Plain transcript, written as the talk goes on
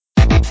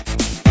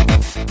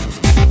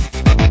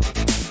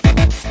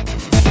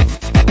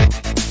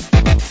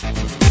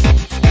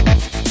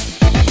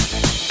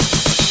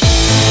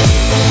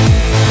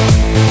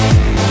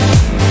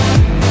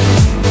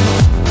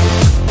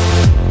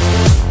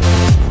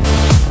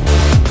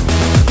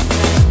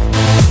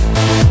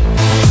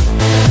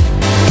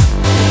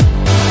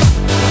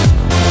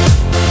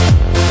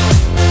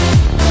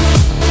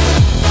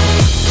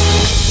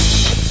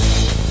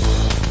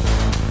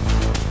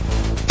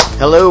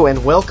Hello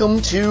and welcome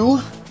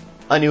to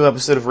a new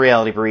episode of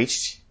Reality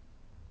Breached.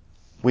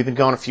 We've been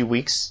gone a few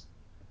weeks,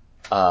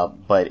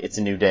 but it's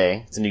a new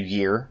day, it's a new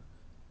year.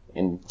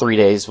 In 3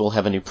 days we'll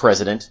have a new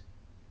president.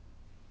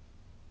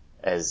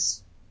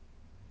 As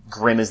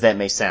grim as that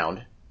may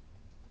sound.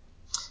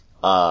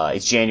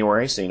 It's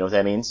January, so you know what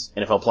that means,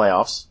 NFL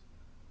playoffs.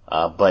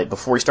 But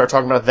before we start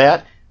talking about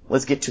that,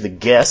 let's get to the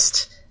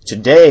guest.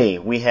 Today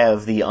we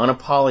have the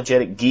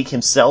unapologetic geek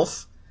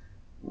himself,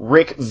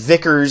 Rick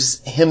Vickers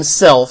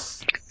himself,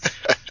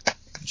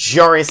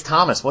 Jarius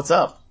Thomas. What's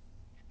up?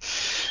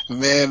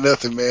 Man,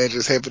 nothing, man.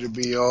 Just happy to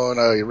be on.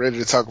 You ready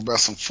to talk about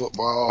some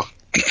football?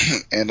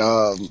 And,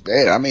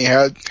 man, I mean,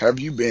 how have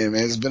you been,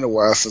 man? It's been a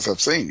while since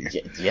I've seen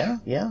you.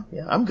 Yeah.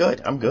 I'm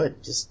good.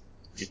 Just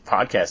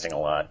podcasting a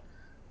lot.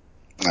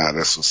 Nah,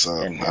 that's what's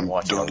up. And I'm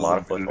watching doing a lot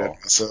of football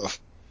myself.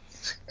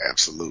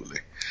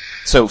 Absolutely.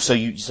 So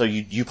you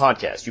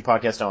podcast. You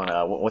podcast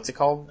on, what's it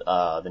called?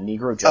 The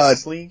Negro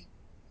Justice League?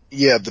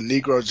 Yeah, the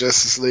Negro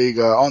Justice League.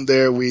 On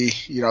there we,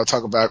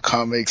 talk about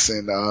comics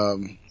and,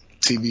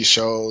 TV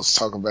shows,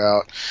 talk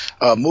about,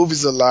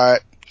 movies a lot.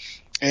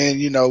 And,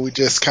 we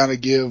just kind of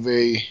give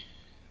a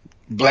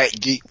black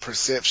geek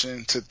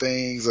perception to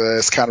things.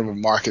 It's kind of a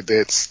market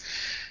that's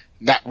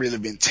not really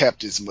been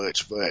tapped as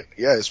much, but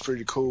yeah, it's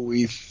pretty cool.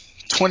 We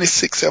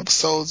 26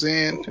 episodes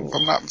in, if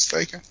I'm not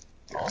mistaken.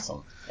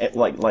 Awesome. I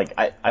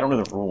don't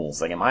know the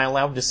rules. Like, am I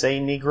allowed to say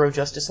Negro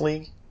Justice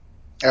League?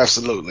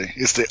 Absolutely.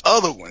 It's the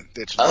other one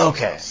that you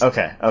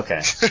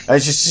Okay. I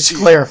just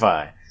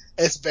clarify.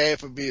 It's bad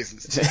for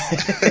business.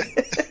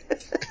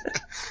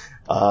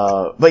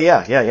 But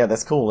yeah,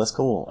 that's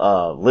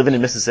cool. Living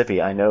in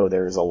Mississippi, I know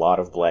there's a lot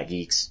of black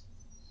geeks.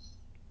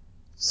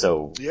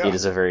 So yeah. It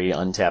is a very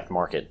untapped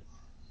market.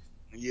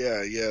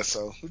 Yeah,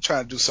 so we're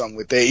trying to do something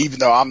with that, even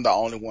though I'm the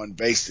only one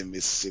based in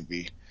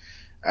Mississippi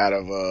out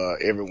of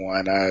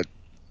everyone.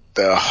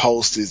 The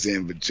host is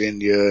in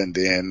Virginia, and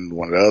then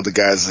one of the other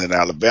guys is in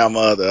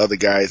Alabama, the other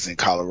guy is in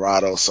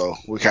Colorado, so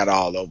we're kind of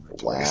all over the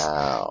place.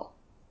 Wow.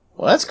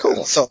 Well, that's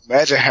cool. So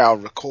imagine how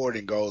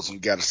recording goes when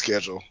you got to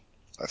schedule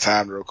a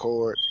time to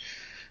record.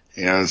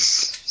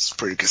 It's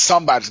pretty, because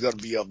somebody's going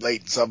to be up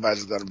late and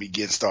somebody's going to be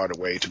getting started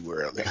way too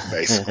early,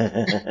 basically.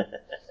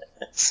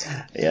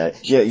 Yeah.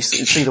 You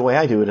see, the way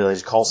I do it is I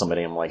just call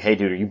somebody and I'm like, hey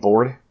dude, are you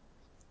bored?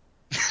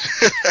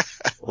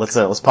 Let's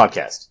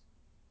podcast.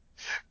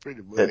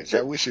 Pretty much.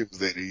 I wish it was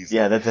that easy.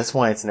 Yeah, that's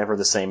why it's never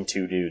the same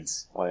two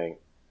dudes. Like,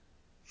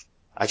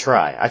 I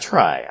try, I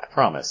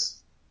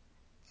promise.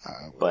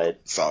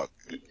 But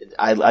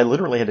I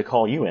literally had to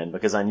call you in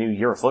because I knew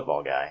you're a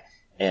football guy,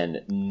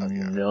 and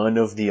none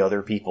of the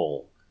other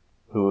people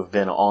who have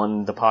been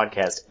on the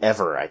podcast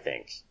ever, I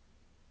think.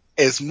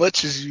 As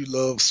much as you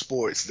love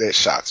sports, that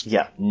shocks me.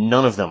 Yeah,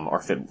 none of them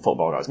are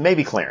football guys.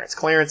 Maybe Clarence.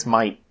 Clarence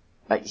might,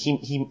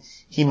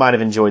 he might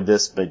have enjoyed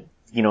this, but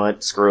you know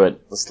what? Screw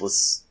it.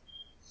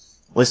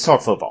 Let's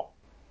talk football.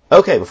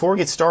 Okay, before we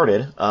get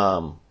started,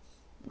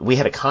 we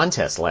had a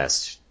contest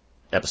last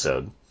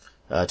episode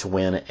to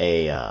win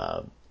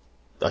a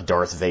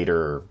Darth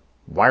Vader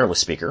wireless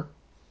speaker.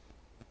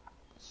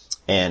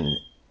 And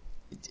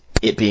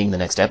it being the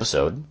next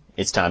episode,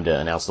 it's time to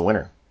announce the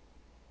winner.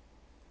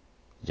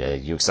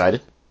 You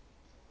excited?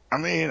 I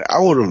mean, I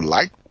would have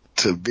liked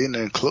to have been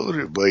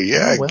included, but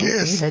I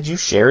guess. Had you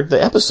shared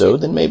the episode,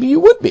 then maybe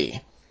you would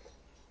be.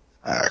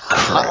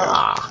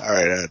 Crap. All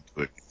right, I'll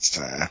do it this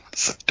time.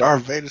 It's a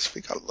Darth Vader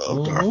speaker. I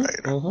love Darth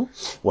Vader.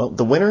 Mm-hmm. Well,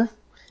 the winner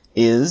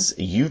is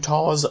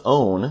Utah's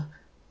own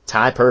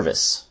Ty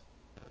Purvis.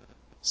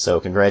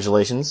 So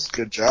congratulations.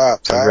 Good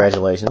job, Ty.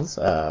 Congratulations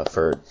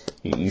for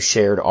you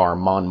shared our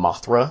Mon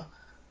Mothra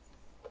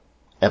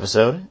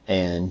episode,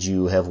 and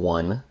you have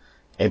won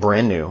a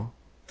brand new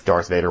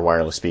Darth Vader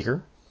wireless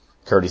speaker,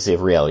 courtesy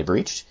of Reality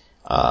Breached.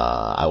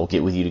 I will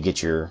get with you to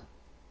get your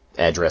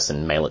address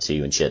and mail it to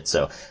you and shit.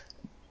 So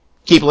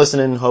keep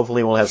listening.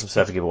 Hopefully we'll have some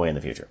stuff to give away in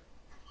the future.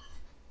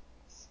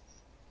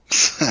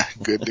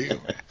 Good deal,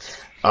 man.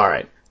 All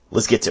right,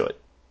 let's get to it.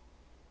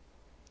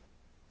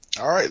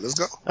 All right, let's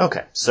go.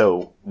 Okay,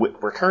 so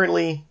we're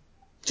currently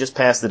just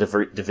past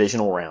the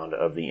divisional round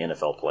of the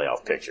NFL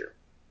playoff picture.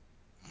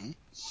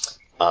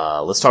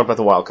 Let's talk about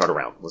the wild card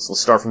round. Let's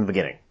start from the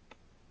beginning.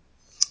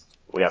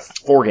 We got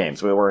 4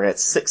 games. We're at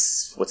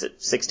 6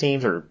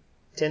 teams or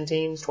 10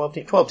 teams, 12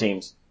 teams? 12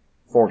 teams,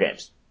 4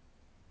 games.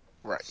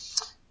 Right.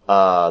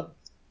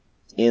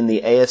 In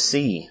the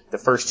AFC, the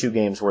first 2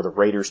 games were the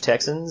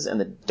Raiders-Texans and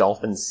the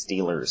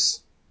Dolphins-Steelers.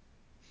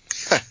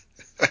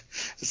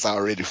 It's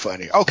already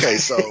funny. Okay,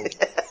 so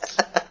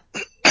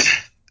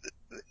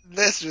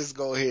let's just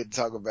go ahead and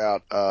talk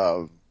about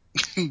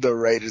the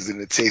Raiders and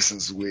the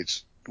Texans,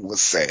 which was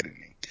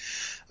saddening.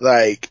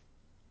 Like,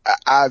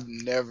 I've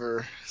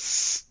never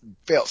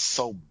felt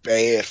so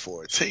bad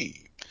for a team.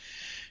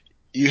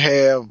 You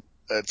have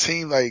a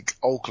team like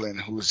Oakland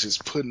who's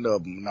just putting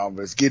up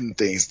numbers, getting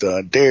things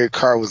done. Derek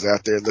Carr was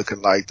out there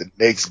looking like the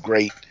next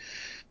great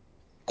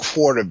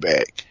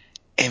quarterback.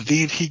 And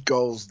then he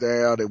goes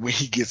down, and when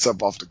he gets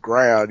up off the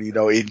ground,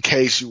 in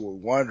case you were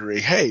wondering,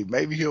 hey,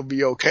 maybe he'll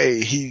be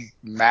okay, he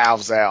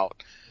mouths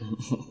out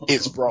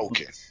It's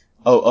broken.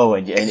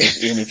 And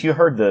if you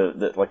heard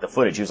the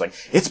footage, he was like,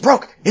 it's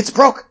broke! It's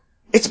broke!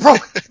 It's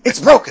broke! It's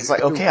broke! It's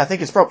like, okay, I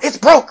think it's broke. It's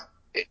broke!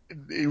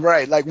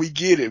 Right, like we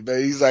get it, but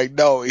he's like,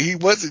 no, he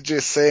wasn't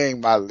just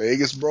saying my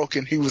leg is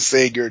broken, he was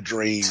saying your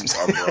dreams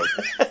are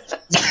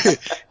broken.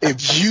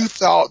 If you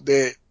thought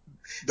that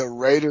the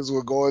Raiders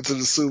were going to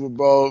the Super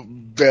Bowl,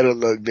 better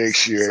luck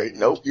next year. Like,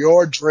 nope.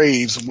 Your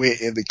dreams went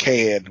in the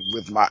can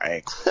with my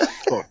ankle.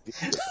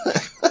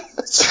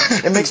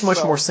 It makes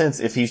much more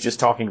sense if he's just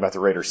talking about the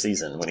Raiders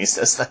season when he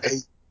says that.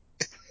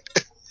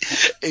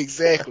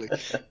 Exactly.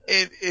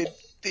 And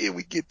then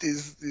we get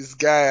this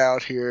guy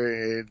out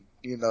here and,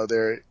 you know,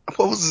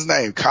 what was his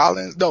name?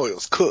 Collins? No, it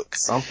was Cook.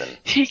 Something.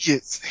 He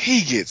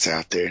gets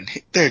out there and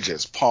they're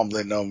just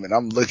pummeling them, and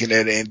I'm looking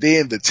at it, and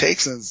then the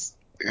Texans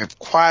have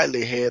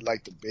quietly had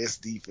like the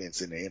best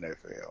defense in the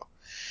NFL.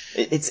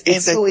 It's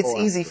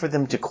easy for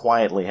them to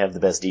quietly have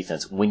the best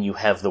defense when you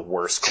have the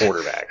worst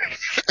quarterback.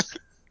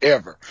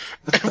 Ever.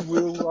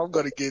 I'm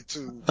going to get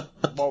to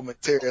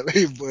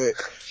momentarily, but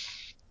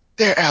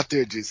they're out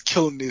there just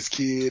killing this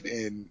kid.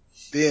 And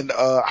then,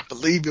 I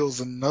believe it was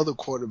another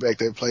quarterback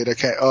that played.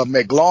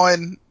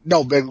 McLaurin.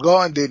 No,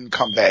 McLaurin didn't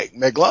come back.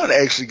 McLaurin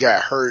actually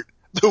got hurt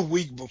the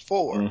week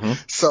before. Mm-hmm.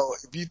 So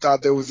if you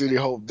thought there was any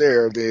hope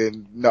there,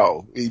 then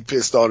no, he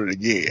pissed on it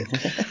again.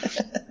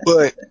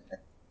 But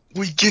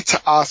we get to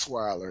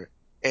Osweiler,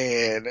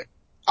 and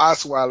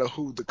Osweiler,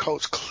 who the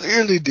coach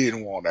clearly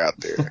didn't want out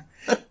there,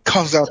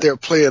 comes out there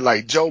playing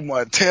like Joe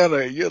Montana,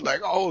 and you're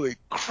like, holy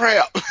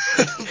crap.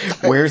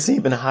 Like, where's he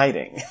been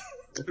hiding?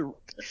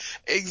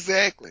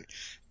 Exactly.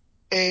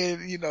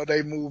 And, you know,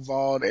 they move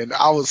on, and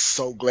I was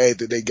so glad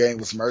that their game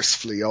was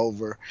mercifully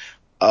over.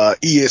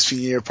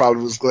 ESPN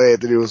probably was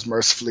glad that it was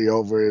mercifully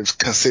over,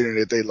 considering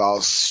that they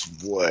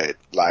lost,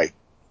 like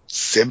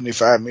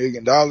 $75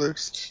 million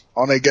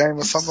on their game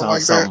or something like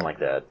that? Something like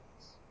that.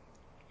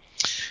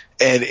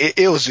 And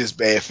it was just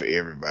bad for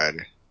everybody.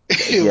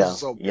 It was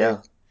so bad. Yeah.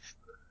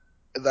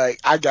 Like,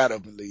 I got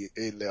up and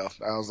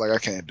left. I was like, I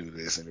can't do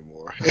this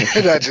anymore.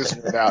 And I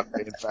just went out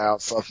and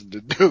found something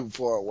to do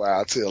for a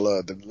while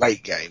till the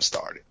late game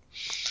started.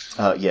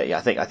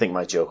 I think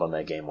my joke on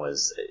that game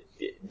was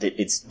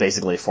it's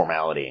basically a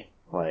formality.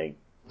 Like,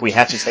 we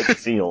have to take the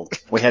field,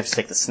 we have to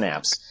take the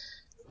snaps,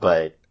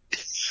 but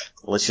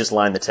let's just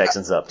line the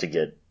Texans up to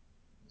get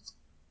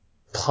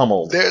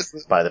pummeled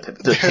by the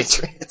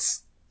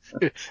Patriots.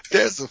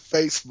 There's a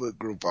Facebook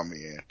group I'm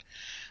in,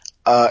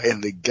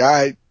 and the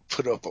guy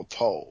put up a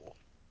poll,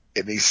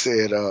 and he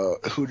said,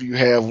 who do you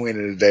have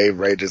winning today,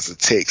 Raiders or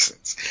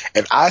Texans?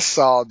 And I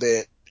saw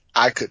that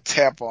I could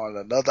tap on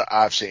another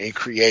option and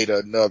create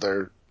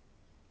another,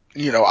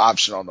 you know,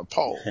 option on the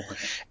poll.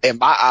 And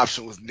my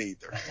option was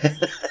neither.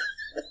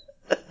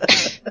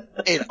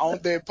 And on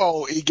that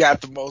poll, he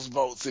got the most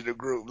votes in the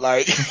group.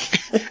 Like,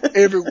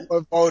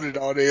 everyone voted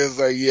on it. It's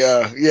like,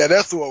 yeah,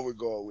 that's the one we're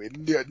going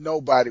with.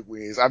 Nobody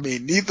wins. I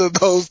mean, neither of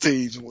those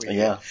teams win.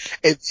 Yeah.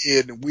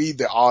 And we,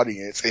 the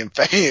audience and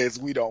fans,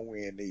 we don't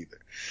win either.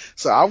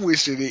 So I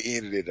wish that it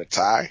ended in a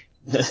tie.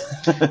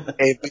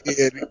 And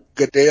then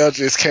Goodell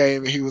just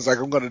came and he was like,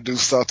 I'm going to do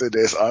something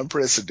that's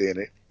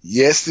unprecedented.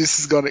 Yes, this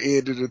is going to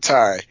end in a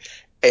tie.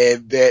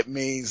 And that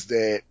means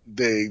that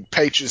the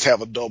Patriots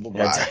have a double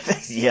bye.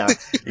 Yeah.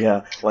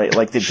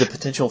 Like the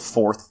potential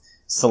fourth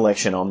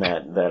selection on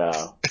that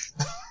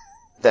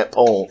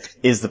poll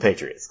is the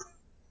Patriots.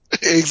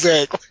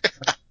 Exactly.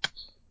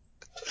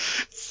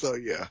 So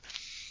yeah.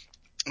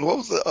 What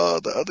was the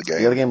other game?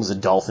 The other game was the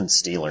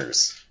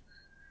Dolphins-Steelers.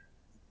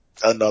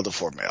 Another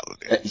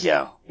formality.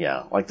 Yeah.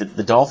 Like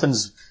the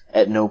Dolphins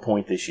at no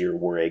point this year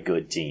were a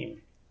good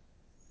team.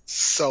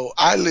 So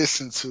I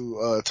listened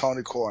to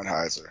Tony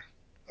Kornheiser,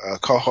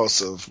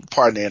 co-host of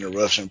Pardon the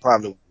Interruption,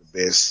 probably one of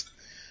the best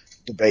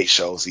debate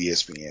shows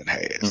ESPN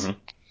has. Mm-hmm.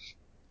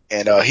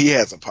 And he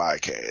has a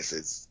podcast.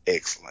 It's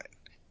excellent.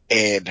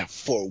 And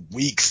for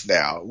weeks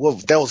now, well,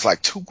 that was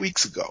like 2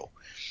 weeks ago.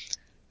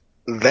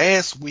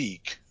 Last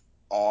week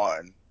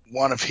on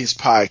one of his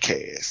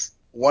podcasts,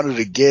 one of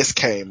the guests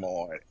came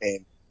on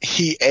and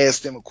he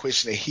asked them a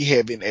question that he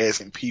had been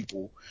asking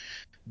people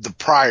the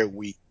prior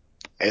week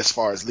as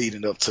far as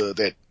leading up to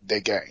that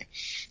game.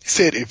 He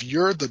said, if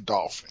you're the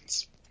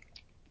Dolphins,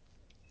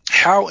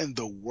 how in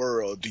the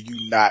world do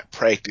you not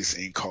practice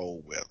in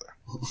cold weather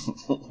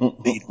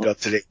leading up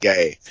to that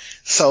game?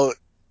 So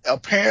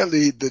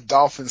apparently the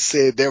Dolphins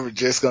said they were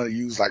just going to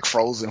use like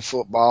frozen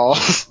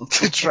footballs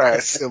to try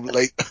and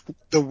simulate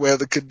the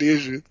weather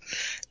conditions.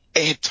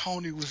 And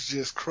Tony was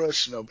just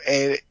crushing them.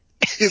 And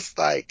it's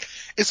like,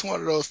 it's one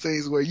of those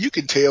things where you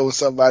can tell when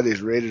somebody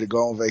is ready to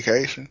go on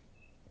vacation.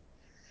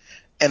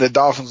 And the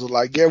Dolphins were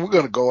like, yeah, we're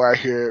going to go out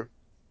here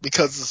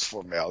because it's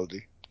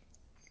formality.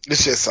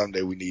 It's just something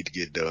that we need to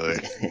get done.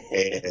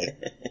 And,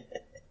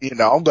 you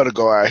know, I'm going to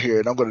go out here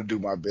and I'm going to do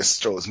my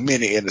best to throw as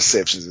many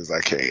interceptions as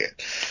I can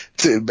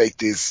to make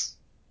this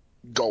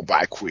go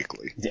by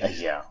quickly.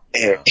 Yeah.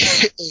 And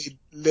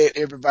let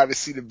everybody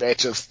see the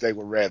matchups they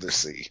would rather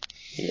see.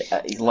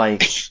 Yeah,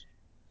 like,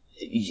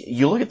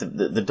 you look at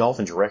the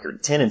Dolphins'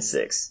 record,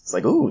 10-6. It's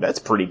like, ooh, that's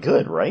pretty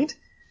good, right?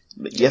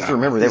 But you have to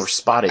remember they were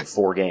spotted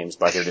 4 games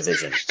by their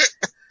division.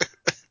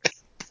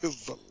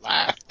 It's a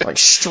lie. Like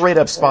straight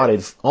up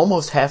spotted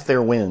almost half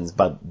their wins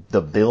by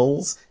the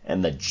Bills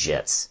and the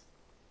Jets.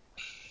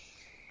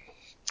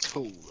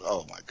 Ooh,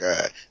 oh my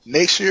God!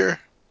 Next year,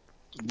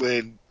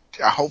 when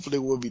hopefully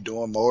we'll be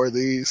doing more of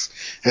these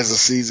as the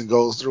season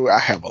goes through, I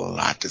have a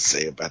lot to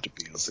say about the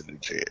Bills and the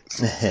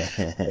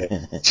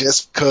Jets.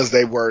 Just because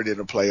they weren't in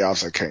the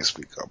playoffs, I can't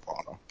speak up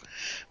on them.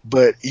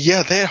 But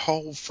yeah, that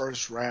whole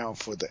first round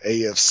for the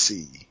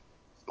AFC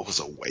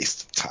was a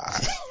waste of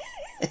time.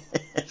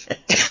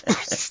 It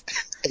was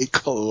a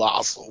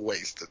colossal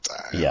waste of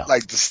time. Yeah.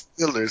 Like the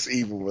Steelers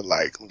even were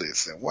like,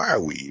 listen, why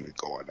are we even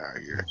going out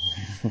here?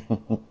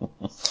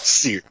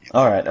 Seriously.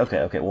 All right,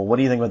 okay. Well, what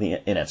do you think about the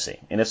NFC?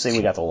 NFC,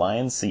 we got the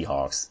Lions,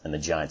 Seahawks, and the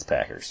Giants,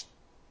 Packers.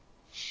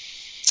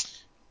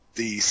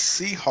 The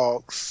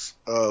Seahawks,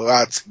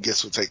 I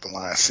guess we'll take the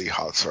Lions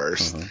Seahawks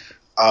first.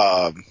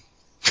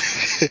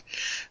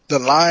 The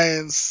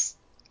Lions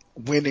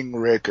winning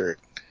record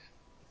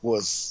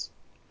was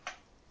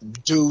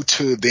due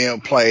to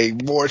them playing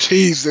more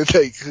teams that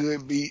they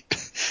could beat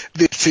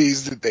than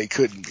teams that they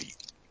couldn't beat.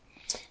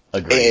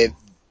 Agreed. And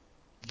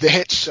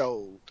that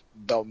showed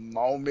the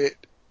moment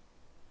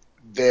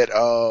that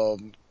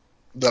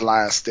the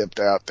Lions stepped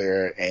out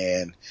there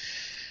and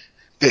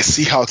the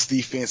Seahawks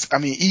defense, I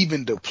mean,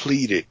 even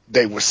depleted,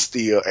 they were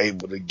still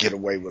able to get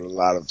away with a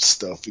lot of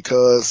stuff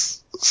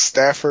because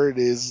Stafford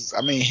is,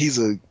 I mean, he's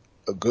a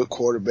good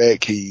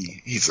quarterback.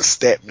 He's a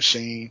stat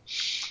machine.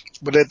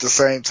 But at the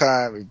same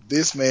time, if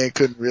this man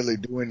couldn't really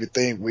do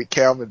anything with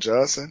Calvin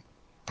Johnson,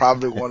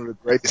 probably one of the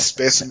greatest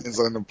specimens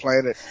on the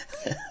planet,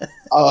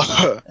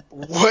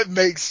 what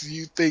makes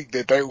you think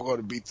that they were going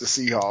to beat the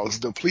Seahawks,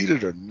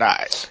 depleted or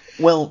not?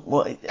 Well,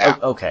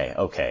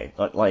 okay.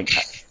 Like,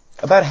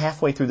 about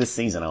halfway through the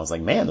season, I was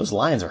like, man, those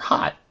Lions are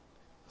hot.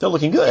 They're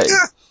looking good.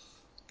 Yeah.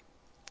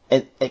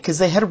 And because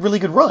they had a really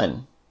good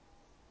run.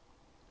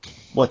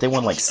 What, they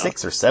won like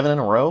 6 or 7 in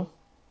a row?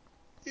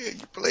 Yeah,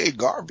 you play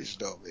garbage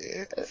though,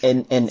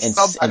 man. And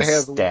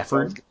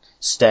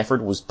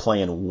Stafford was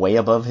playing way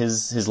above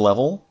his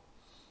level.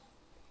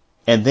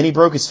 And then he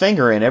broke his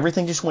finger and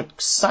everything just went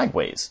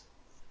sideways.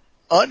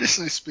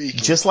 Honestly speaking.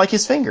 Just like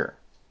his finger.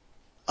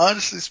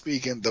 Honestly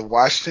speaking, the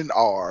Washington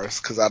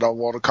R's, because I don't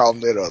want to call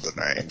them that other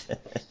name,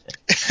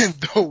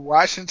 the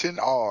Washington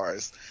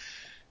R's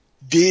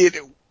did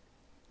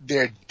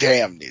their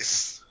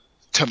damnness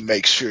to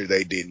make sure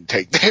they didn't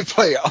take that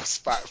playoff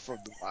spot from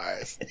the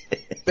Lions.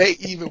 They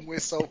even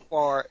went so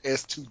far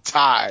as to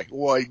tie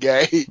one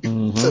game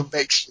to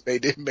make sure they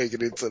didn't make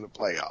it into the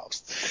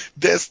playoffs.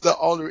 That's the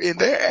only, and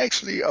they're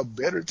actually a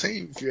better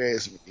team, if you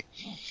ask me,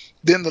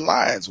 than the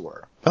Lions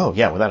were. Oh,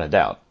 yeah, without a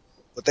doubt.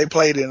 But they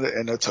played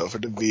in a tougher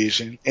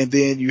division. And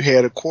then you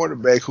had a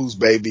quarterback whose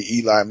baby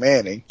Eli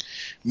Manning,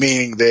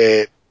 meaning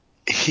that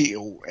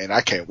and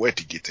I can't wait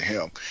to get to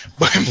him,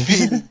 but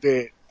meaning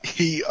that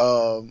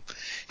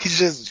he's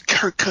just,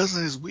 Kirk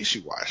Cousins is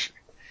wishy-washy.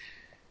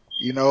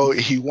 You know,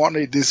 he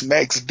wanted this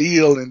max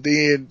deal, and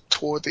then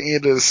toward the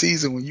end of the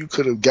season, when you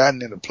could have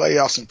gotten in the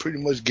playoffs and pretty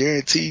much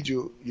guaranteed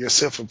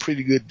yourself a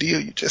pretty good deal,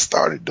 you just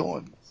started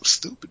doing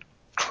stupid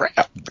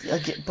crap.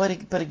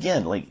 But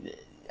again, like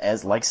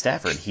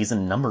Stafford, he's a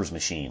numbers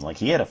machine. Like,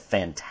 he had a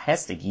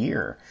fantastic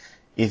year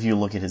if you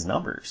look at his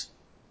numbers.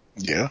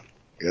 Yeah,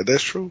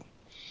 that's true.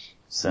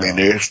 So, I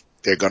mean,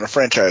 they're going to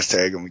franchise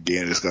tag him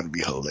again. It's going to be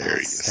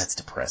hilarious. That's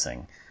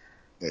depressing.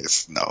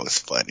 It's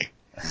funny.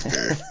 It's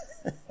very.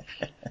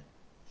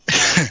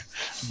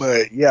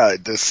 But yeah,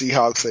 the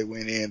Seahawks, they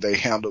went in, they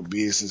handled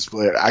business,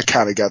 but I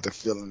kind of got the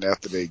feeling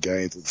after their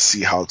game that the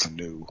Seahawks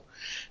knew,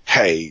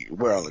 hey,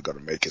 we're only going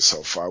to make it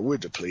so far. We're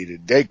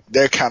depleted.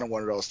 They're kind of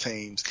one of those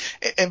teams.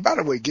 And by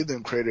the way, give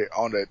them credit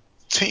on a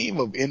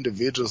team of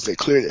individuals that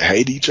clearly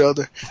hate each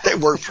other. They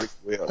work pretty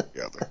well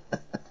together.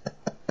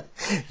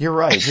 You're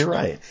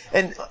right.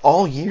 And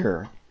all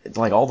year,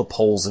 like, all the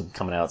polls have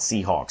coming out,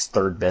 Seahawks,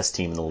 3rd best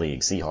team in the league.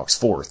 Seahawks,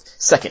 4th,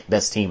 2nd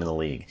best team in the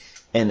league.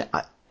 And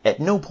at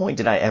no point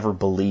did I ever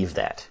believe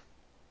that.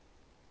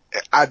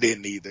 I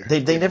didn't either.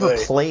 They never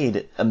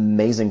played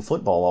amazing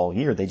football all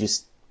year. They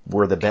just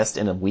were the best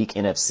in a weak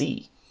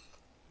NFC.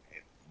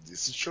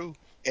 This is true.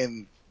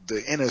 And the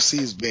NFC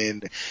has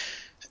been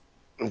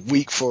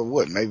weak for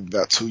maybe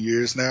about 2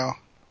 years now.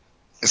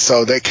 And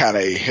so that kind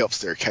of helps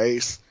their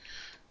case.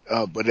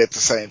 But at the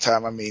same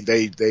time, I mean,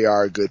 they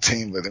are a good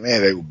team, but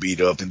man, they were beat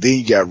up. And then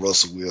you got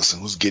Russell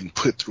Wilson, who's getting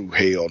put through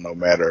hell no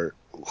matter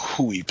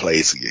who he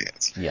plays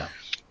against. Yeah.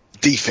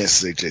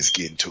 Defenses are just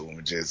getting to him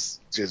and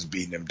just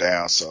beating him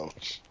down. So,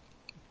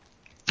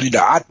 you know,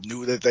 I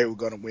knew that they were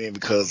going to win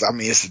because, I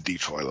mean, it's the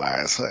Detroit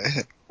Lions.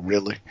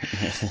 Really?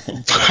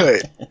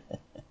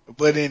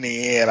 But in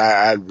the end,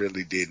 I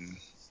really didn't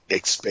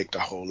expect a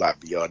whole lot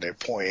beyond that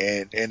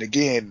point. And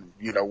again,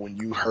 you know, when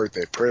you heard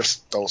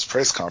those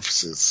press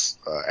conferences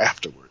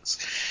afterwards,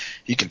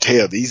 you can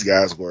tell these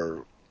guys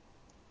were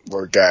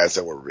guys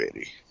that were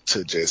ready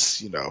to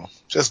just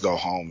go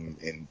home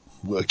and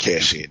we'll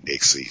cash in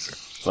next season.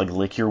 It's like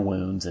lick your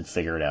wounds and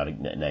figure it out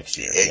next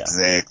year.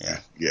 Exactly.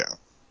 Yeah.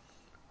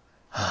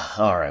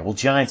 All right. Well,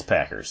 Giants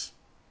Packers.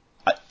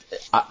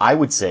 I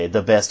would say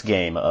the best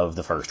game of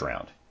the first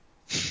round.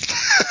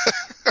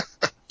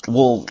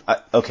 Well,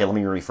 okay. Let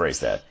me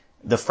rephrase that.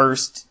 The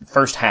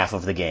first half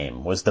of the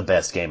game was the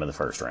best game of the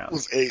first round. It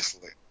was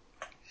excellent.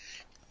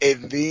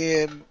 And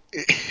then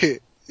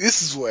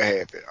this is what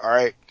happened. All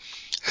right.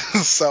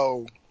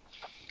 So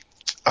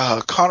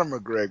Conor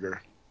McGregor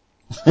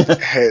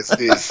has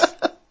this.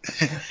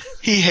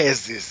 He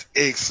has this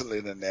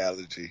excellent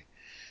analogy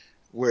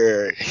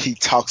where he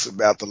talks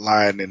about the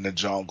lion in the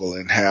jungle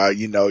and how,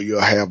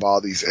 you'll have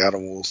all these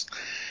animals.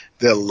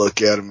 They'll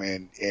look at him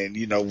and,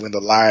 when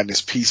the lion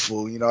is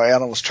peaceful,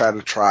 animals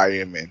try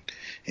him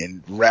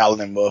and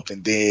rally him up,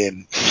 and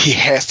then he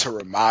has to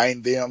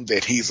remind them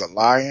that he's a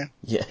lion.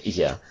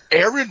 Yeah.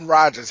 Aaron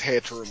Rodgers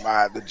had to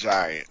remind the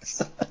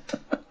Giants,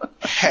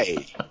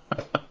 hey,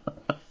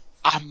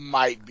 I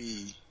might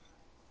be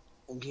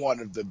one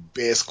of the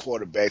best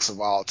quarterbacks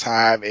of all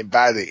time, and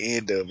by the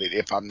end of it,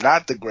 if I'm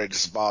not the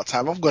greatest of all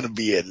time, I'm going to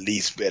be at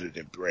least better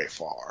than Brett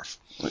Favre,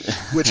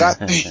 which I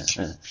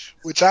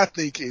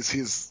think is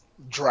his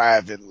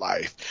drive in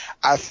life.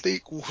 I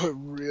think what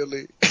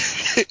really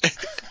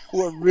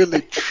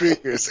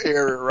triggers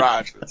Aaron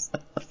Rodgers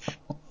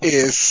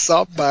is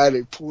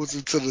somebody pulls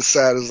him to the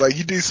side and is like,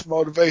 "You need some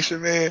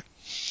motivation, man."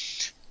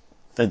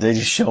 Did they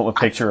just show him a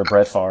picture of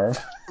Brett Favre?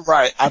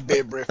 Right. I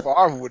bet Brett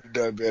Favre would have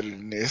done better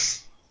than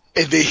this.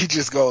 And then he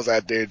just goes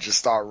out there and just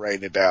start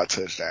raining down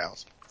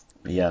touchdowns.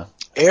 Yeah.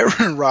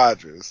 Aaron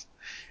Rodgers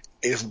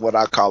is what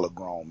I call a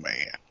grown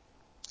man.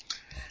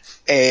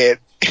 And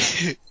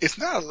it's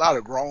not a lot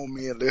of grown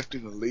men left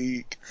in the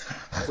league,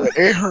 but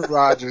Aaron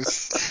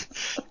Rodgers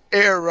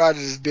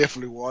is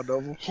definitely one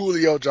of them.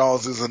 Julio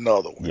Jones is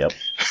another one. Yep.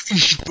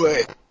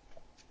 But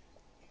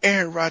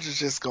Aaron Rodgers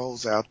just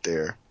goes out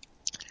there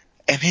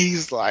and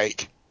he's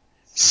like,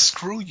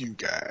 screw you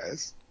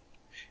guys.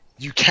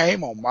 You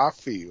came on my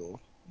field,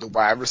 the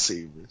wide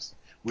receivers,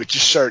 with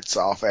your shirts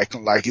off,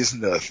 acting like it's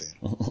nothing.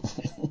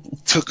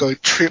 Took a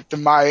trip to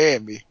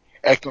Miami,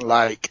 acting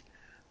like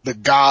the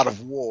God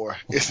of War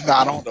is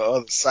not on the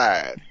other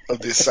side of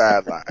this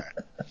sideline.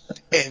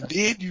 And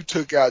then you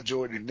took out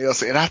Jordy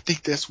Nelson, and I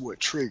think that's what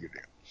triggered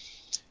him.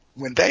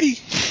 When they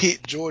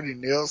hit Jordy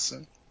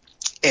Nelson,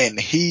 and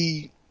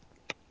he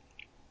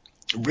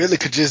really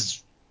could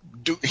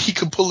he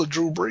could pull a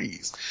Drew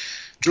Brees.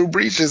 Drew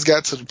Brees just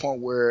got to the point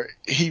where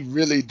he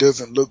really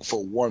doesn't look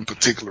for one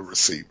particular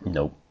receiver.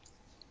 Nope.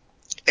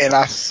 And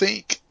I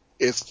think,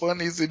 as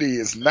funny as it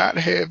is, not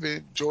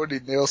having Jordy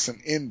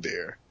Nelson in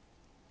there,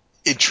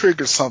 it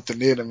triggered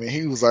something in him, and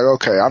he was like,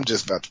 okay, I'm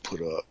just about to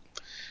put up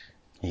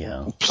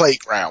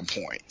playground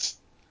points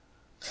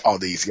on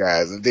these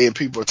guys. And then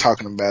people are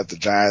talking about the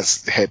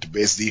Giants had the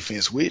best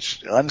defense,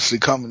 which, honestly,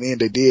 coming in,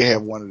 they did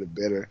have one of the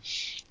better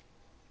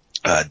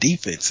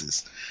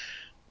defenses.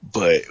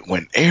 But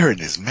when Aaron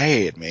is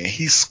mad, man,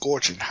 he's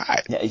scorching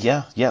hot.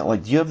 Yeah.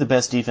 Like, you have the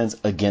best defense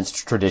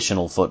against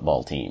traditional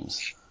football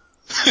teams.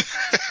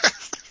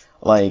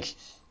 Like,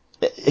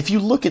 if you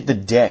look at the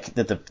deck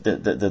that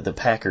the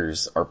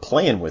Packers are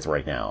playing with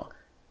right now,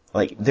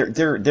 like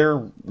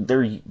they're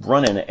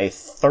running a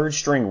third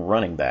string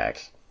running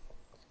back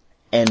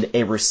and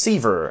a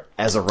receiver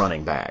as a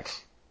running back,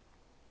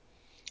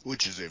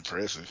 which is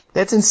impressive.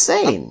 That's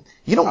insane.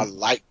 I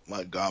like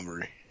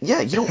Montgomery.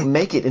 Yeah, you don't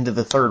make it into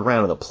the third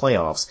round of the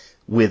playoffs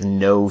with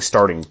no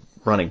starting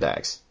running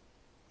backs.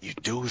 You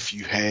do if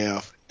you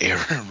have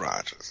Aaron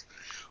Rodgers,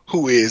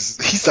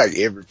 he's like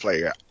every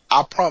player.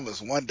 I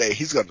promise one day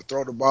he's going to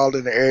throw the ball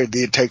in the air and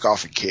then take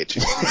off and catch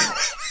it.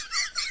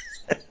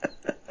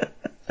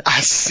 I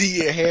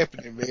see it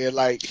happening, man.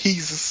 Like,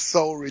 he's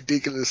so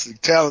ridiculously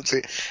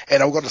talented,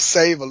 and I'm going to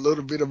save a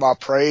little bit of my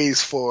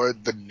praise for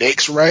the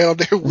next round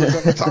that we're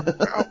going to talk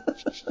about.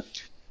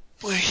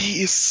 But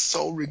he is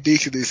so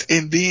ridiculous.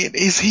 And then,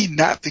 is he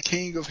not the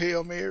king of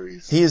Hail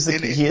Marys? He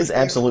is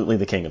absolutely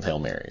the king of Hail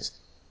Marys.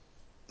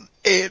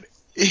 And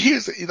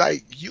here's,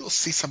 like, you'll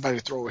see somebody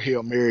throw a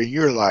Hail Mary, and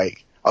you're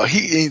like, oh,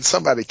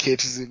 somebody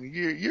catches it, and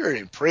you're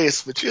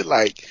impressed, but you're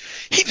like,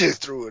 he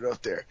just threw it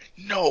up there.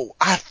 No,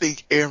 I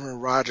think Aaron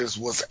Rodgers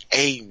was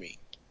aiming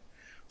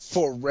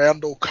for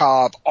Randall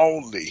Cobb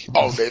only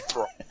on that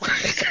throw.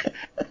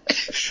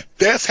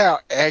 That's how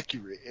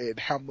accurate and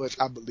how much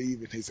I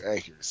believe in his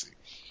accuracy.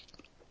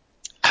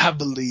 I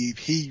believe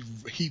he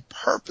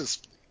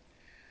purposely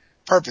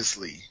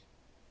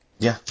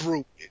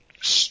threw it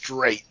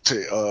straight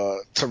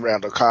to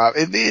Randall Cobb.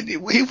 And then he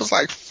was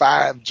like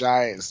 5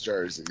 Giants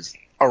jerseys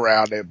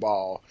around that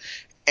ball.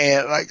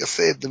 And like I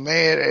said, the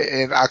man,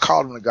 and I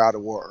called him the God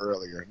of War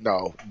earlier.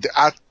 No,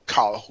 I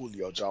call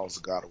Julio Jones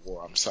the God of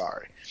War. I'm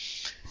sorry.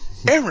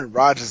 Aaron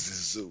Rodgers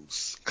is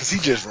Zeus because he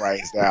just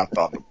rains down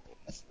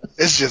thunderbolts.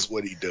 It's just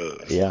what he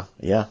does.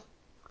 Yeah.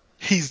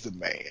 He's the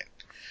man.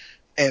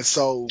 And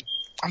so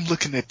I'm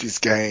looking at this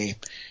game,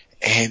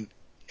 and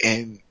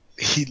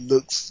he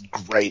looks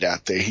great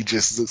out there. He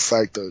just looks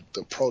like the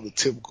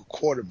prototypical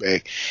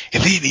quarterback.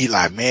 And then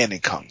Eli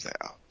Manning comes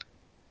out.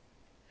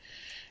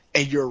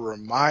 and you're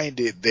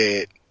reminded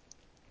that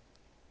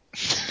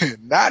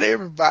not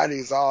everybody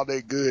is all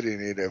that good in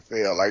the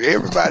NFL. Like,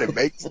 everybody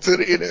makes it to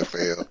the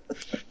NFL,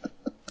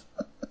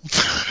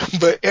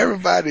 but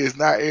everybody is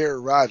not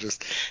Aaron Rodgers.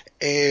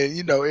 And,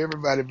 you know,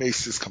 everybody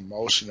makes this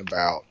commotion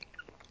about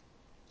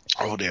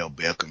Odell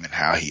Beckham and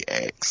how he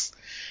acts.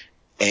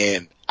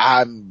 And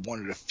I'm one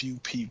of the few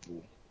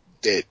people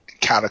that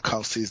kind of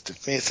comes to his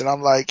defense. And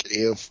I'm like,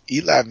 if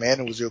Eli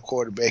Manning was your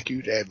quarterback,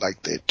 you'd act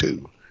like that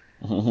too.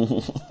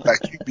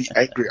 Like, you'd be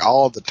angry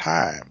all the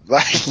time.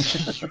 Like,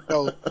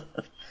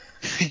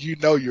 you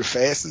know you're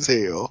fast as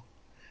hell.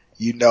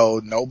 You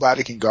know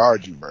nobody can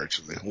guard you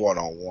virtually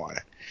one-on-one.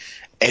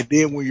 And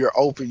then when you're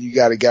open, you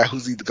got a guy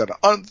who's either going to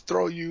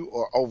underthrow you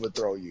or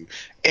overthrow you.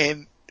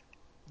 And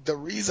the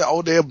reason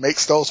Odell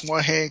makes those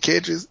one-hand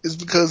catches is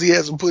because he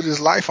hasn't put his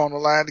life on the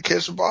line to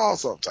catch the ball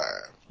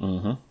sometimes.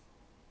 Mm-hmm.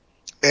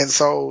 And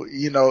so,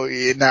 you know,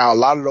 now a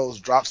lot of those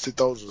drops that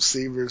those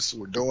receivers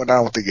were doing,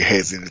 I don't think it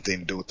has anything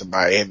to do with the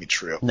Miami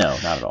trip. No,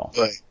 not at all.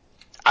 But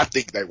I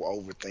think they were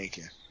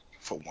overthinking,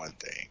 for one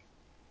thing.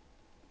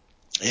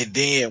 And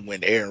then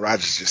when Aaron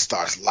Rodgers just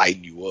starts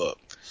lighting you up,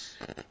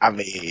 I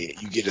mean,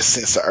 you get a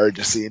sense of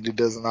urgency, and it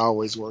doesn't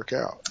always work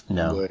out.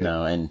 No.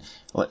 And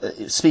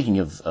speaking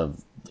of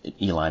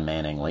Eli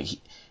Manning, like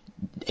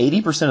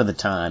 80% of the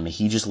time,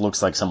 he just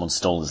looks like someone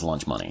stole his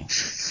lunch money.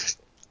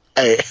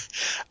 Hey,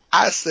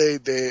 I say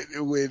that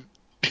when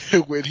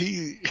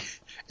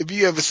if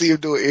you ever see him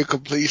do an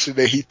incompletion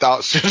that he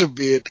thought should have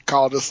been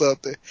called or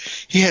something,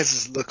 he has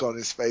this look on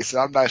his face,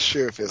 and I'm not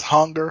sure if it's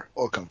hunger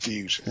or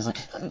confusion. He's like,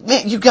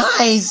 man, you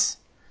guys,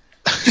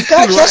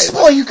 just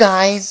for you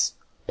guys.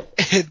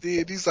 And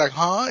then he's like,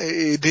 huh?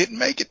 It didn't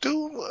make it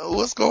through?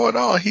 What's going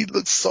on? He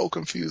looks so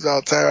confused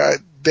all the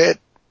time. That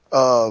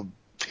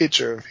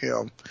picture of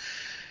him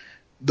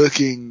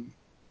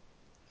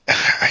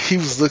he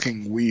was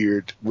looking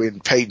weird when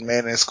Peyton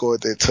Manning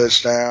scored that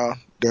touchdown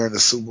during the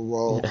Super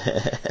Bowl.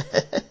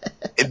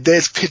 And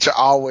that picture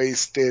always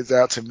stands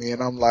out to me,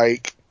 and I'm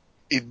like,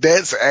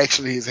 that's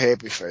actually his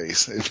happy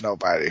face, if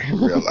nobody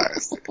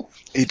realized it.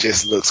 He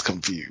just looks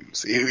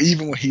confused.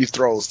 Even when he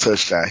throws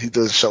touchdown, he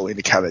doesn't show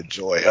any kind of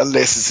joy,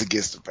 unless it's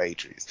against the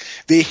Patriots.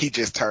 Then he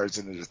just turns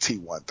into the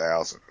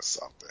T-1000 or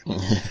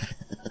something.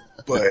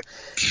 But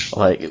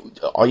like,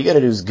 all you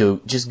gotta do is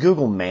just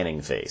Google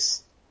Manning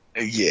face.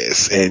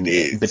 Yes, and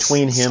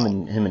between him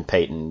and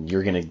Peyton,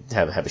 you're gonna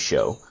have a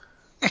show.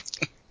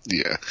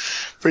 Yeah,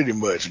 pretty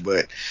much.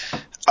 But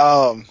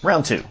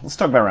round 2. Let's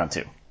talk about round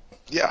 2.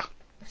 Yeah.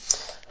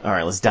 All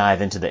right, let's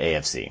dive into the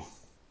AFC.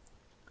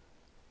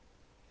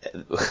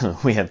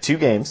 We have 2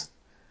 games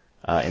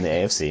in the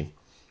AFC.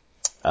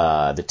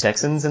 The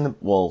Texans and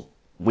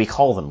we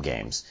call them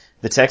games.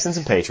 The Texans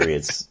and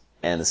Patriots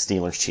and the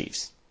Steelers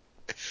Chiefs.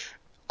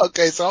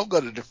 Okay, so I'm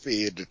going to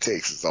defend the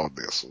Texans on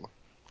this one.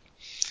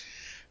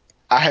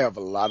 I have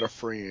a lot of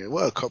friends,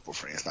 well, a couple of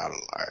friends, not a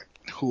lot,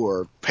 who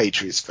are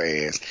Patriots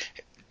fans,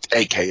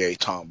 aka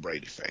Tom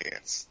Brady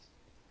fans.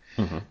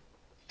 Mm-hmm.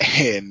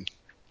 And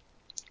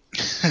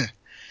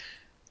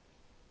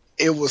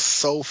it was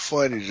so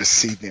funny to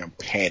see them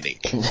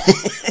panic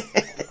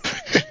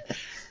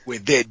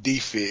when that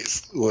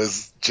defense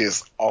was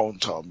just on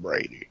Tom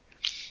Brady.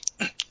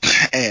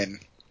 And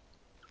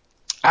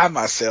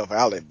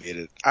I'll admit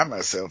it, I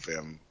myself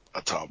am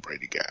a Tom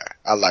Brady guy.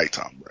 I like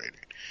Tom Brady.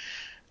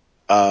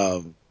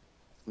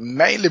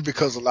 Mainly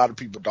because a lot of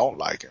people don't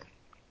like him.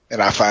 And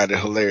I find it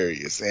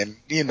hilarious. And,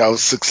 you know,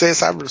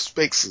 success, I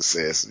respect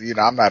success. You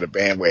know, I'm not a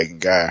bandwagon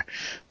guy.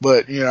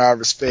 But, you know, I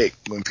respect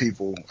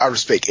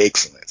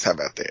excellence. How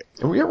about that?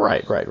 You're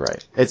right.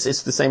 It's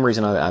the same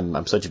reason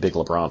I'm such a big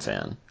LeBron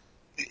fan.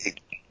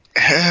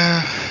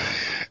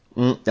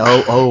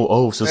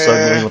 So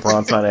suddenly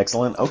LeBron's not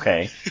excellent?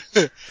 Okay.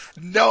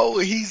 No,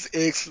 he's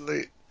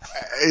excellent.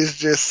 It's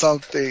just some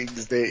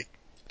things that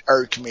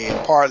irk me,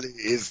 and partly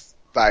is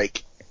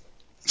like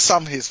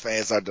some of his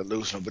fans are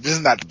delusional, but this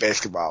is not the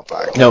basketball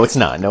podcast. No, it's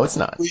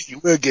not.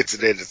 We'll get to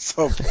that at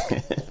some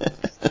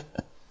point.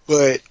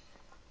 But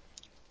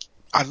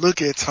I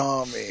look at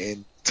Tom,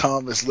 and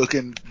Tom is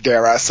looking,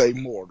 dare I say,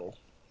 mortal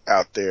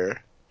out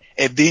there.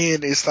 And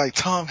then it's like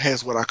Tom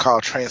has what I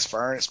call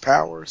transference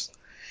powers,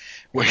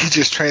 where he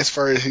just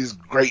transferred his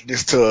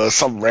greatness to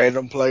some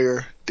random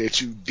player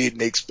that you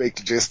didn't expect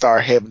to just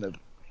start having a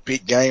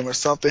big game or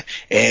something.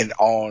 And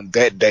on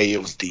that day,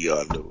 it was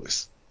Dion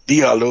Lewis.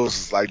 Dion Lewis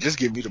was like, just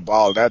give me the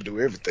ball and I'll do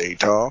everything,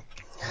 Tom.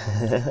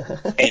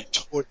 And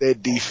tore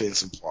that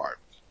defense apart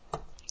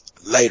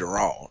later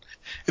on.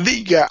 And then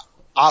you got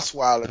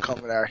Osweiler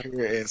coming out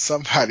here, and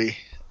somebody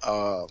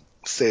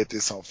said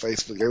this on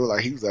Facebook. They were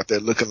like, he was out there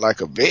looking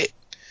like a vet.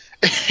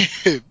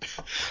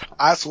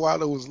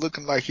 Osweiler was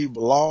looking like he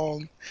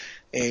belonged,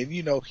 and,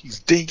 you know,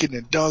 he's dinking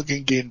and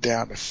dunking, getting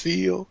down the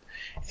field.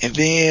 And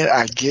then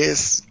I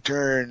guess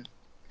during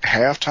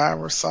halftime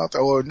or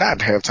something, or not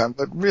halftime,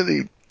 but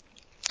really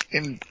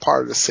in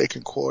part of the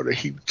second quarter,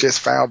 he just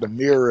found a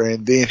mirror,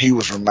 and then he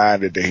was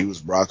reminded that he was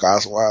Brock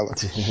Osweiler.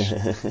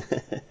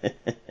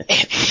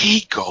 And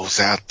he goes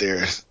out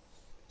there,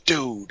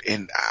 dude,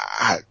 and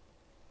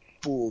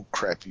bull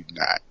crap you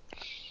not.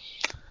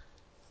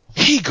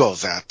 He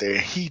goes out there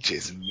and he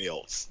just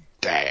melts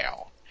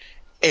down.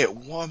 At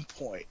one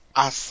point,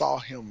 I saw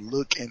him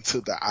look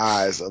into the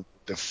eyes of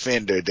the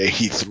defender that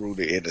he threw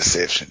the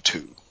interception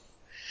to.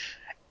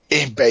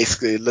 And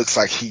basically, it looks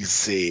like he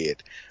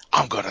said,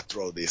 I'm going to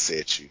throw this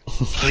at you.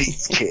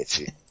 Please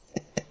catch it.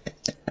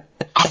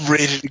 I'm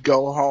ready to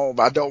go home.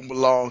 I don't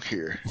belong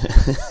here.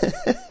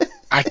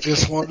 I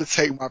just want to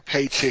take my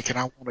paycheck and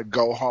I want to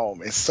go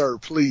home. And sir,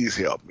 please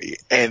help me.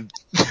 And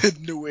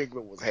New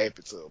England was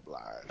happy to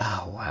oblige.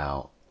 Oh,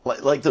 wow.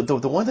 Like the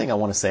one thing I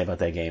want to say about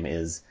that game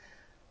is,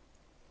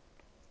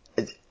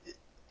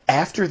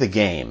 after the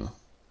game,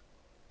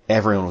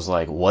 everyone was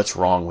like, what's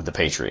wrong with the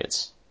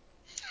Patriots?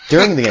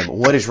 During the game,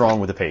 what is wrong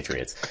with the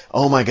Patriots?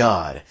 Oh my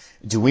God.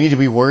 Do we need to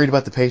be worried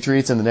about the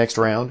Patriots in the next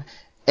round?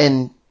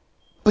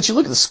 But you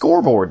look at the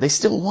scoreboard, they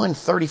still won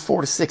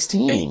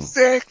 34-16.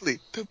 Exactly.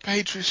 The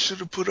Patriots should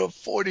have put up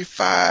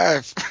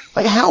 45.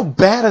 Like, how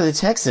bad are the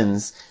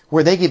Texans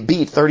where they get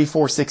beat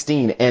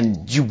 34-16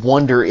 and you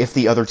wonder if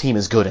the other team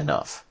is good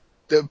enough?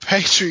 The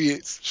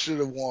Patriots should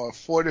have won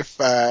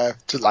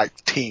 45 to like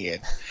 10.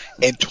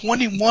 And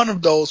 21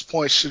 of those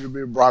points should have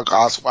been Brock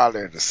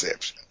Osweiler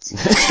interceptions.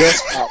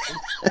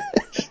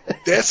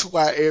 That's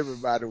why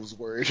everybody was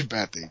worried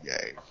about that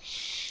game.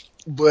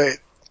 But,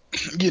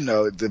 you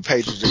know, the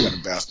Patriots are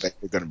going to bounce back.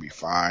 They're going to be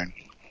fine.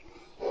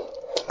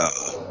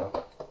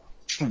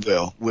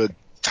 Well, we'll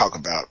talk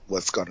about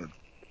what's going to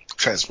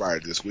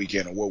transpire this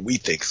weekend or what we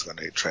think is going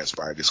to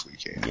transpire this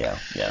weekend.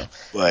 Yeah.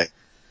 But,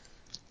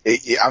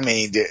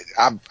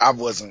 I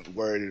wasn't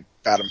worried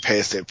about them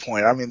past that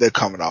point. I mean, they're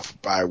coming off a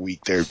bye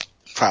week. They're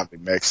probably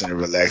maxing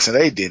and relaxing.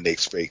 They didn't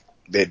expect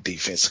that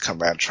defense to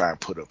come out and try and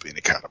put up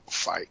any kind of a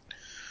fight.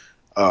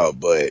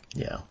 But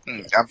yeah, I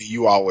mean,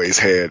 you always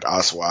had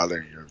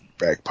Osweiler in your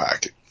back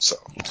pocket, so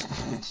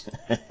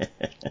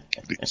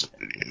it is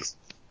what it is.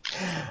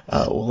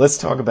 Well, let's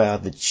talk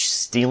about the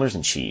Steelers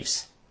and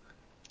Chiefs.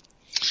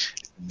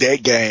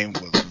 That game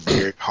was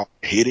very hard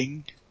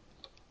hitting.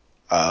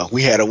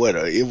 We had it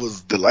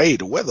was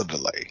delayed, a weather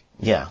delay.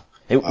 Yeah,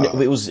 it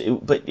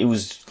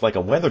was like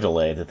a weather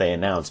delay that they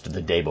announced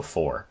the day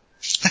before,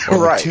 or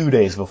right, 2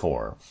 days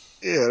before.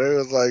 Yeah, they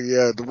was like,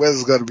 yeah, the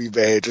weather's gonna be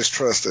bad, just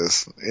trust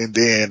us. And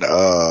then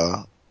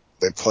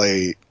they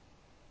played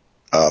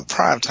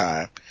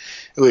primetime,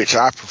 which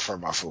I prefer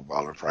my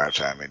football in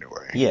primetime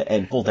anyway. Yeah,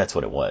 and well, that's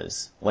what it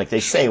was. Like, they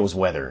say it was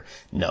weather.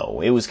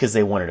 No, it was because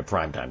they wanted a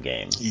primetime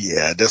game.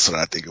 Yeah, that's what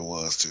I think it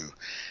was too.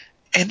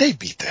 And they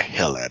beat the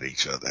hell out of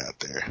each other out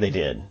there. They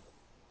did.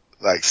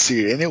 Like,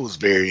 seriously, and it was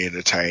very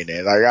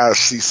entertaining. Like, I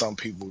see some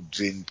people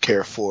didn't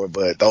care for it,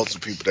 but those are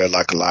people that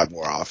like a lot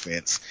more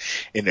offense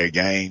in their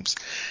games.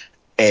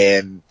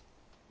 And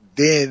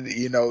then,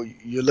 you know,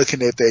 you're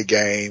looking at that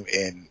game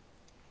and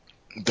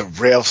the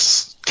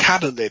refs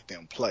kind of let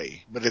them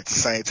play, but at the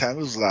same time,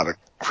 it was a lot of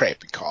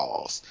crappy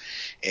calls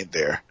in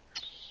there.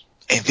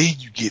 And then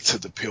you get to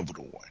the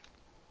pivotal one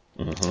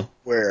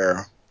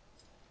where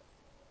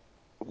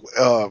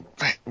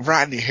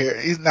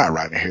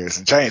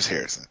James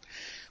Harrison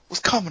was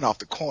coming off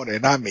the corner,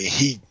 and I mean,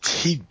 he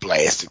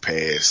blasted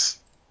past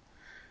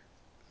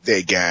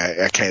that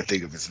guy. I can't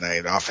think of his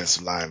name, the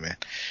offensive lineman.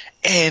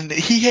 And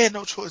he had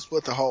no choice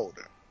but to hold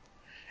him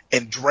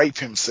and drape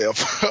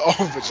himself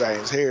over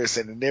James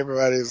Harrison. And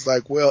everybody's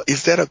like, well,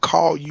 is that a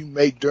call you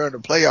make during the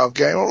playoff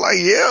game? I'm like,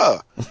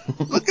 yeah,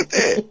 look at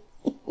that.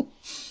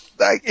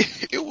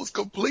 Like, it was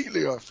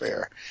completely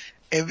unfair.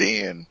 And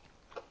then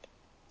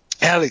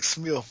Alex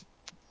Smith,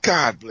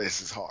 God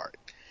bless his heart.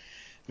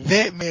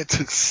 That man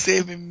took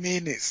 7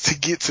 minutes to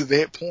get to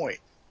that point.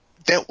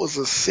 That was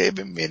a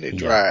 7-minute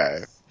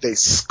drive. They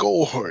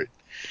scored.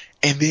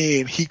 And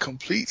then he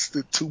completes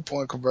the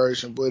 2-point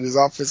conversion, but his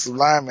offensive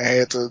lineman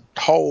had to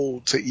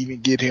hold to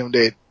even get him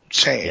that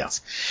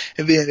chance.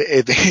 Yeah. And then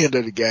at the end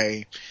of the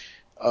game,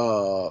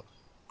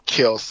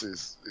 Kels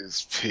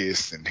is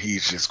pissed, and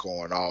he's just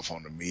going off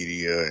on the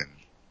media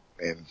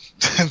and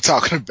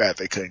talking about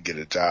they couldn't get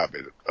a job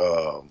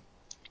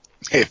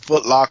at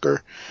Foot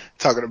Locker,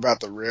 talking about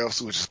the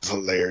refs, which is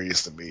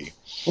hilarious to me.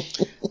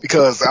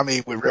 Because, I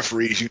mean, with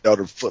referees, you know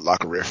the Foot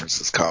Locker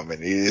reference is coming.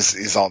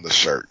 It's on the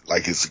shirt,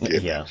 like it's a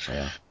given. Yeah.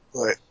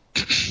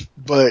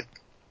 But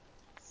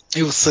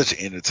it was such an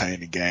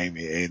entertaining game,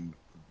 and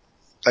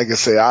like I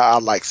said, I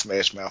like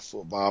Smash Mouth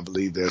football. I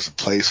believe there's a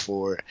place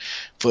for it.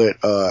 But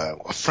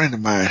a friend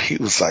of mine, he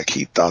was like,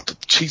 he thought the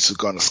Chiefs were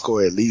going to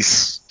score at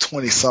least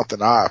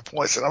 20-something odd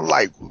points, and I'm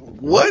like,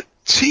 what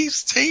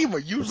Chiefs team are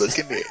you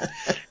looking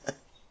at?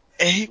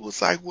 And he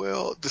was like,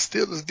 well, the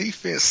Steelers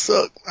defense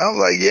sucked. I was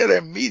like, yeah,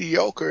 they're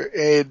mediocre.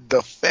 And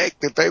the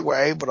fact that they were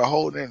able to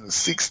hold in the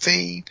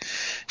 16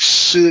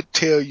 should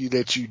tell you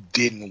that you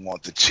didn't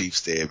want the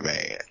Chiefs to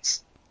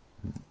advance.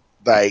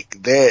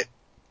 Like that.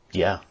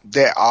 Yeah.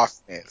 That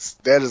offense,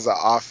 that is an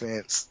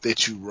offense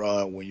that you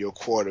run when your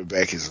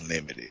quarterback is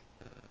limited.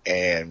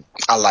 And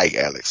I like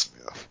Alex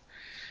Smith,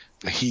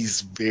 but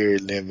he's very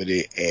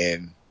limited,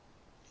 and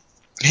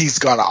he's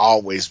going to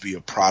always be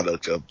a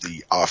product of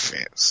the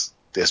offense.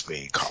 that's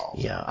being called.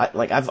 Yeah,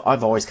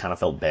 I've always kind of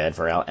felt bad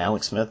for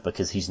Alex Smith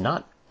because he's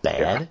not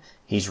bad. Yeah.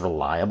 He's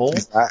reliable,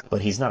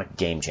 but he's not a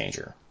game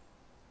changer.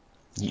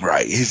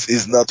 Right.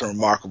 He's nothing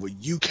remarkable.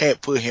 You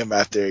can't put him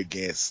out there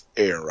against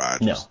Aaron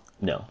Rodgers.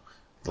 No.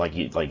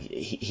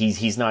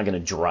 He's not going to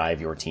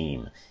drive your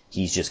team.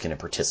 He's just going to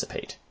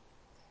participate.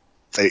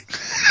 He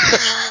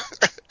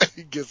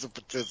gets a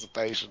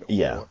participation award.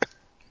 Yeah.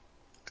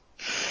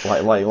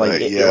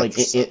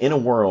 In a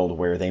world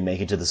where they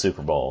make it to the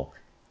Super Bowl,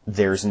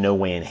 there's no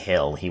way in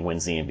hell he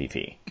wins the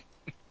MVP.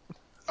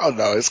 Oh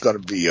no, it's gonna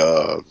be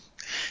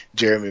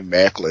Jeremy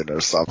Maclin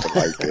or something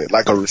like that.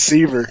 Like a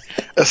receiver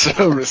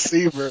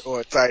or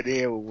a tight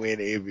end will win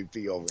the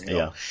MVP over him.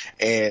 Yeah.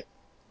 And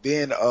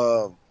then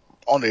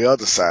on the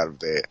other side of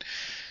that,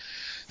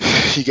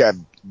 you got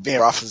Ben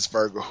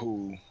Roethlisberger,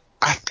 who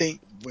I think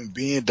when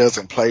Ben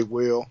doesn't play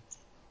well,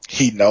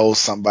 he knows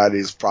somebody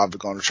is probably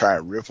going to try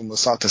and rip him or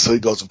something, so he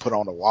goes and put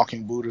on a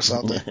walking boot or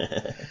something.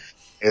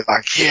 It's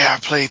like, yeah, I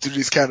played through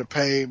this kind of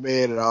pain,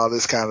 man, and all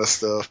this kind of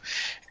stuff.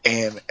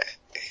 And,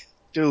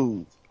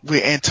 dude,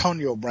 with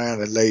Antonio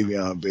Brown and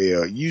Le'Veon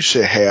Bell, you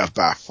should have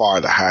by far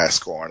the highest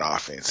scoring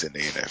offense in the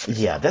NFL.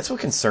 Yeah, that's what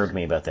concerned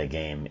me about that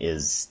game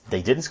is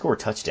they didn't score a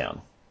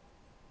touchdown.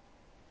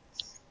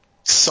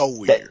 So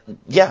weird.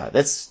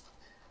 That's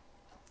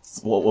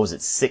what was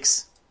it,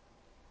 6?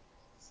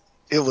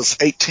 It was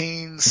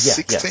 18,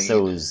 16. Yeah, so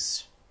it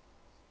was,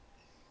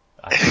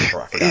 I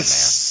forgot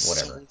math,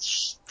 whatever.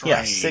 So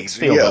yeah, 6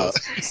 field goals.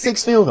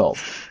 6 field goals.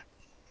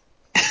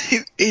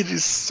 It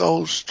is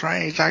so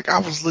strange. Like, I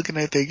was looking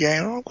at that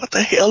game, I'm like, what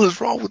the hell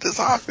is wrong with this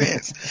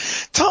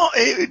offense?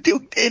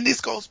 And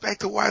this goes back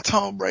to why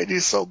Tom Brady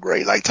is so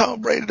great. Like,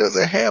 Tom Brady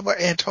doesn't have an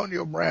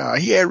Antonio Brown.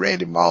 He had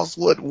Randy Moss,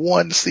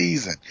 one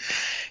season.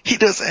 He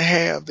doesn't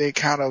have that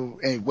kind of,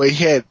 anyway,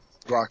 he had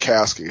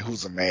Gronkowski,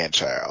 who's a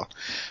man-child.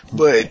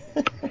 But,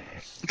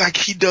 like,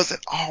 he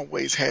doesn't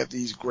always have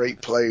these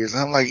great players.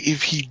 And I'm like,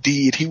 if he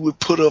did, he would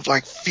put up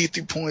like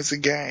 50 points a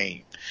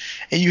game.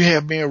 And you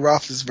have Ben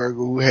Roethlisberger,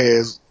 who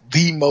has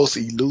the most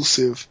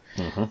elusive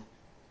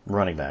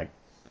running back,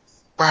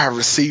 wide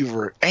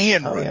receiver,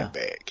 and running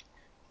back.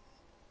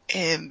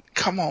 And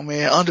come on,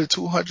 man, under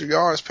 200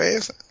 yards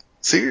passing.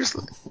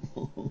 Seriously?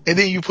 And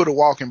then you put a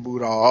walking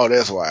boot on. Oh,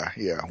 that's why.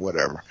 Yeah,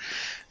 whatever.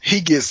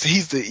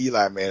 He's the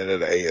Eli Manning of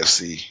the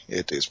AFC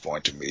at this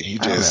point to me.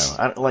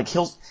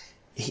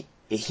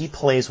 He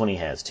plays when he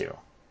has to.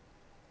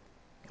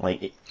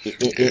 Like,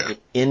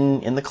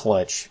 in the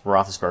clutch,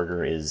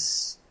 Roethlisberger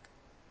is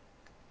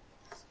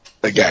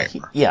a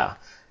gamer.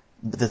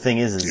 But the thing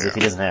is if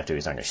he doesn't have to,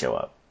 he's not going to show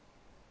up.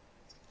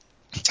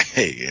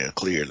 Yeah,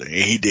 clearly. And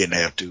he didn't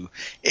have to.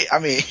 I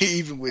mean,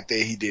 even with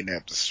that, he didn't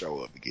have to show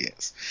up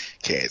against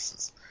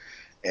Kansas.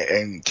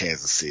 And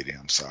Kansas City,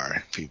 I'm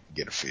sorry. People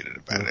get offended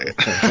about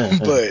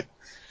it.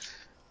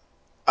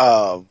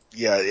 But,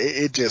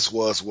 it just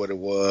was what it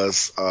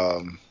was.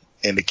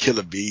 And the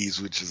Killer Bees,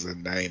 which is a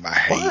name I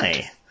hate.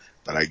 Why?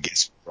 But I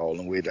guess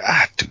rolling with it.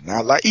 I do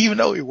not like, even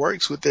though it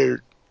works with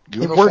their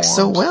uniforms. It works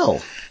so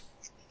well.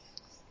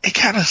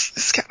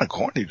 It's kind of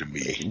corny to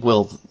me.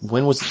 Well,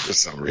 when was for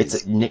some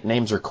reason?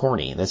 Nicknames are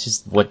corny. That's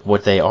just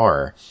what they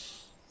are.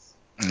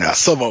 Now,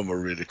 some of them are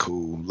really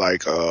cool.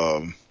 Like,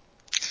 I'm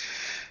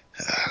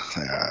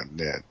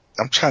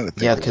trying to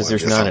think. Yeah, because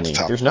there's not any.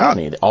 There's not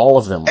any. All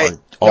of them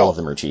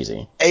are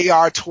cheesy.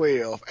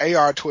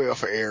 AR-12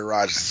 for Aaron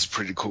Rodgers is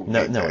pretty cool.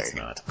 No, it's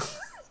not.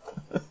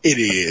 It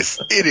is.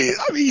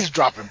 I mean, he's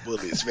dropping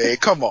bullets, man.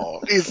 Come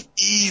on. It's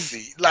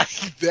easy. Like,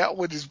 that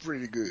one is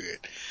pretty good.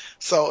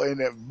 So,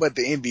 but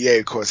the NBA,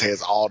 of course,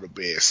 has all the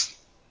best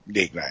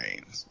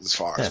nicknames as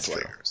far as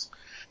players.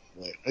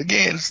 True. But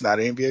again, it's not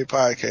an NBA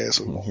podcast,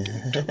 so we won't get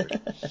into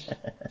it.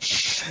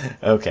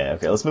 Okay.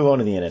 Let's move on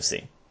to the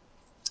NFC.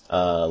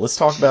 Let's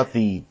talk about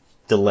the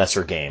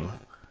lesser game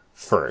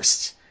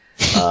first.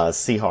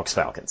 Seahawks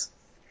Falcons.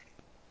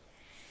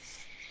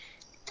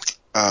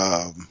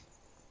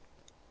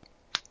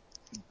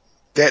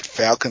 That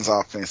Falcons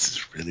offense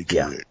is really good.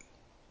 Yeah.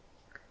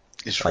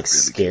 It's like really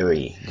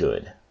scary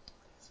good.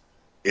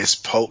 It's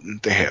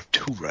potent. They have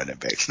 2 running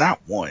backs,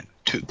 not 1,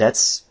 2.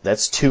 That's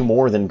 2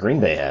 more than Green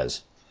Bay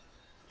has.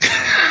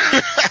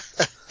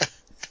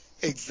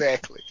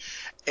 Exactly.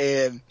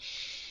 And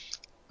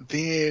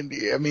then,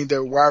 I mean,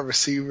 their wide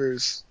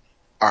receivers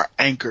are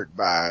anchored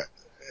by,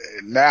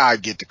 now I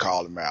get to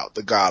call him out,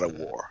 the God of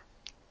War,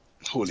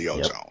 Julio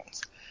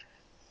Jones.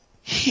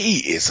 He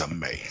is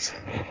amazing.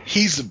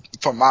 He's,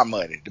 for my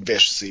money, the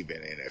best receiver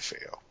in the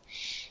NFL.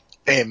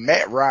 And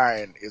Matt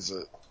Ryan is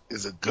a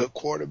good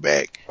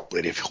quarterback,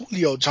 but if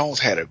Julio Jones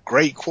had a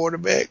great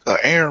quarterback, or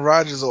Aaron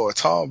Rodgers or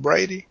Tom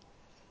Brady,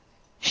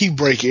 he'd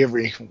break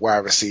every wide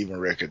receiving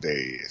record there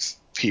is,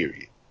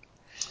 period.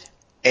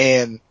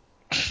 And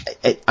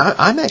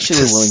I'm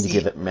actually willing to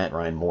give Matt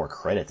Ryan more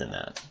credit than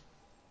that.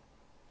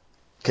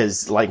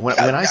 Because, like, when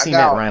I see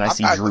Matt Ryan, I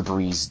see Drew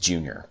Brees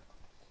Jr.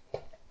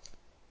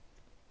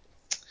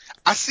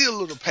 I see a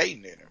little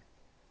Peyton in him,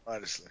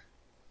 honestly.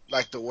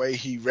 Like the way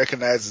he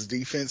recognizes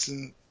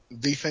defenses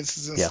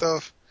and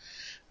stuff.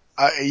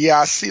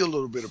 I see a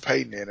little bit of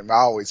Peyton in him. I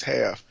always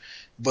have.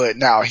 But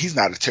now he's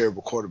not a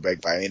terrible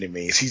quarterback by any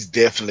means. He's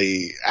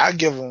definitely, I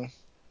give him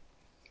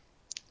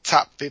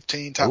top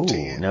 15, top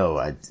 10.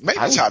 No, maybe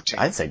top 10.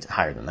 I'd say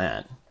higher than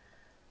that.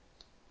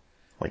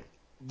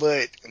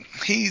 But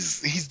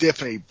he's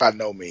definitely by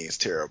no means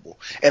terrible.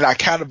 And I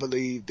kind of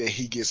believe that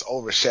he gets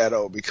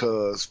overshadowed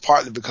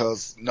partly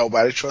because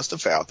nobody trusts the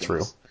Falcons.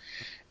 True.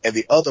 And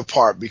the other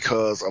part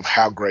because of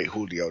how great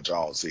Julio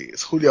Jones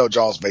is. Julio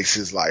Jones makes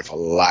his life a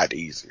lot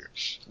easier.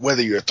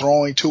 Whether you're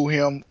throwing to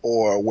him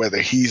or whether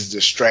he's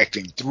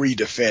distracting three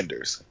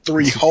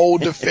whole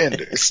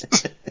defenders,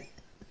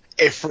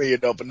 and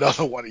freeing up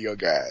another one of your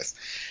guys.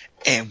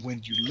 And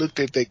when you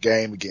looked at that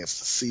game against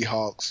the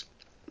Seahawks,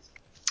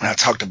 and I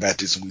talked about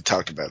this when we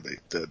talked about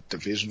the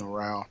divisional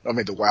round,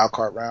 the wild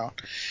card round.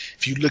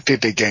 If you looked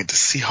at that game, the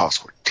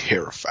Seahawks were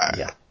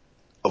terrified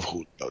of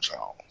Julio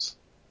Jones.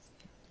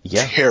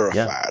 Yeah,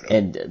 terrified of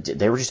him. And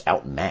they were just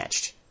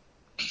outmatched.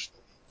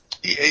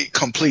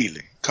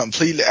 Completely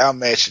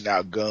outmatched and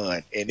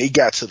outgunned. And it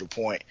got to the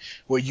point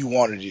where you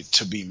wanted it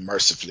to be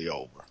mercifully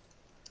over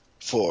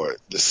for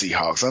the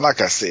Seahawks. And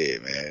like I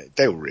said, man,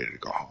 they were ready to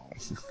go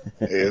home.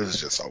 It was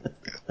just over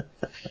with.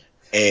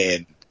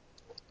 And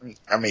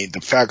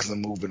the Falcons are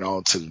moving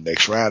on to the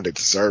next round. They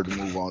deserve to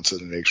move on to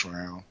the next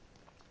round.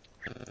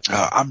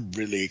 I'm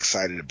really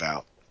excited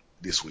about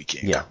this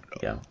weekend. Yeah.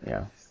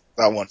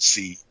 I want to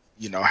see,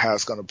 how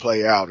it's going to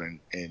play out and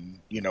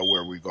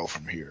where we go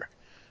from here.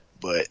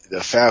 But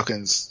the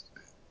Falcons,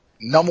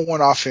 number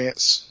one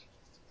offense,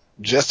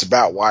 just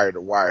about wire to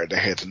wire, they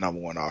had the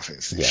number one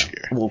offense this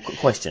year. Well,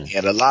 question.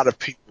 And a lot of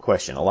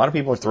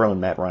people are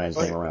throwing Matt Ryan's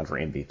name around for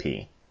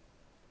MVP.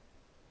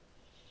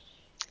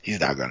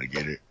 He's not going to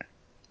get it.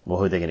 Well,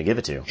 who are they going to give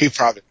it to?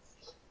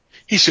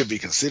 He should be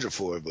considered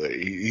for it, but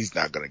he's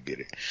not going to get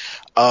it.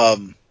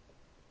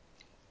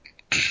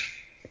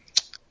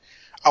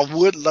 I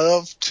would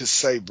love to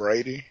say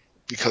Brady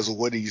because of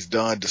what he's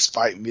done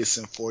despite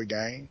missing 4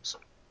 games.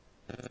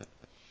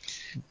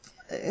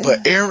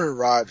 But Aaron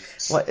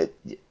Rodgers.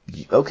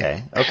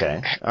 Okay.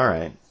 All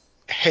right.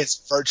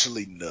 Has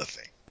virtually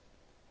nothing.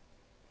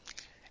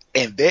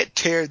 And that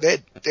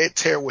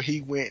tear where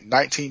he went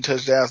 19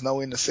 touchdowns, no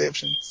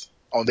interceptions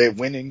on that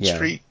winning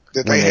streak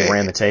that when they had,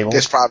 ran the table.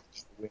 That's probably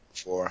going to win it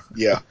for him.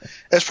 Yeah,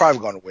 that's probably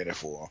going to win it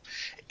for him.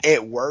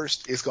 At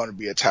worst, it's going to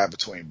be a tie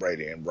between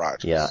Brady and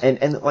Rodgers. Yeah,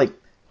 and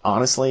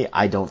honestly,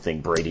 I don't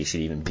think Brady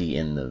should even be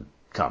in the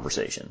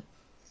conversation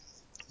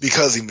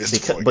because he missed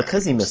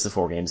he missed the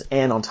 4 games,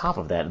 and on top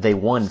of that, they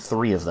won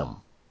 3 of them.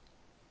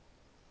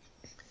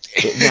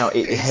 Now,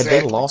 exactly. Had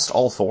they lost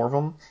all 4 of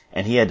them,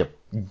 and he had to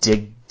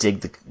dig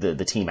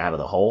the team out of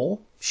the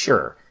hole,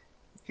 sure.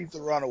 He's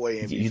the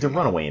runaway MVP. You're the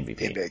runaway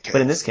MVP.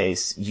 But in this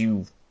case,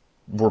 you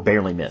were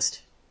barely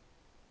missed.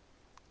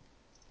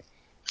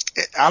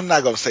 I'm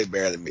not going to say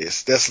barely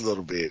missed. That's a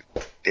little bit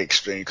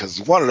extreme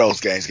because one of those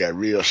games got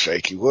real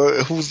shaky.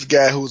 Who's the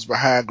guy who was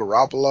behind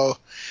Garoppolo?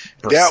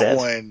 Brissett. That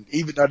one,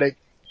 even though they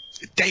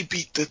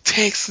beat the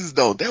Texans,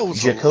 though, that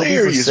was Jacoby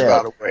hilarious, Brissett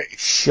by the way.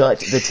 Shut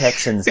the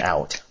Texans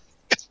out.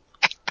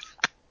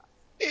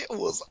 It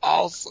was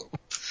awesome.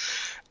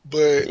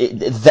 But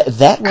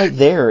that right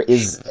there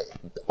is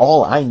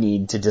all I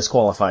need to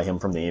disqualify him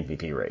from the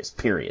MVP race,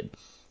 period.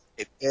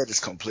 That is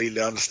completely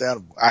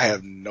understandable. I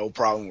have no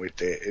problem with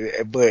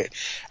that. But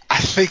I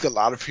think a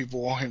lot of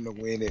people want him to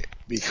win it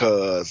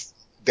because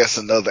that's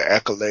another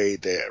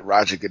accolade that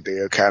Roger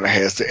Goodell kind of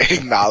has to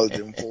acknowledge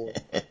him for.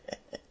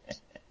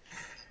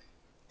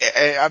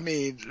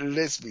 And,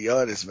 let's be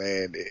honest,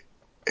 man.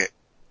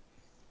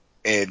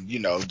 And,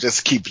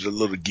 just keep it a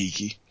little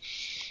geeky.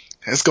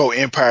 Let's go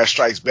Empire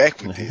Strikes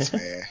Back with this,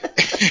 man.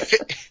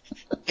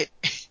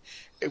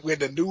 When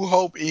the New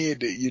Hope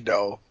ended,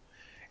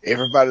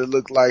 everybody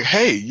looked like,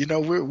 hey,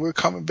 we're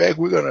coming back.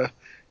 We're going to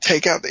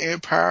take out the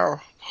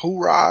Empire,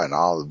 hoorah, and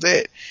all of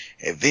that.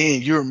 And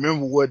then you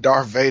remember what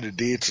Darth Vader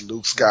did to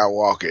Luke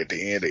Skywalker at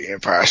the end of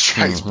Empire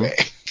Strikes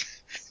Back.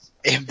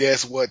 And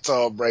that's what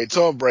Tom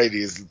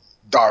Brady is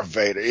Darth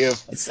Vader.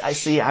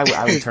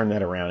 I would turn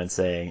that around and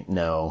say,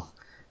 no.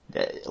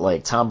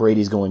 Tom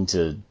Brady's going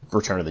to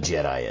Return of the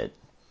Jedi it.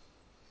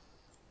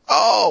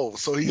 Oh,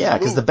 so he's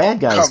because the bad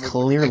guy is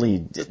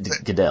clearly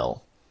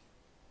Goodell.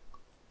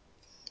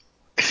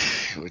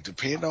 It would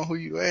depend on who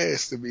you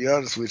ask, to be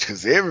honest with you,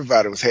 because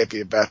everybody was happy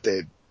about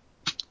that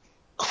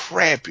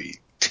crappy,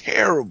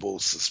 terrible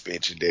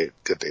suspension that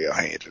Goodell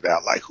handed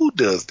out. Like, who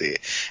does that?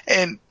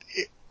 And,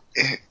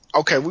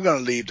 okay, we're going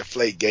to leave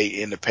Deflategate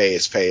in the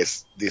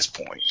past this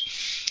point.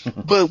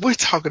 But we're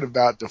talking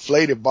about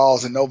deflated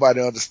balls, and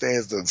nobody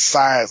understands the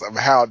science of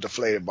how a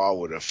deflated ball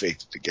would have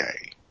affected the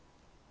game.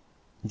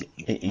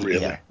 Really?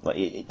 Yeah.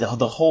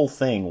 The whole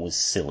thing was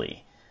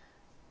silly.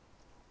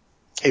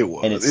 It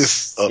was. And it's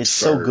absurd. It's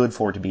so good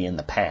for it to be in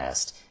the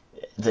past.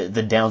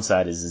 The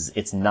downside is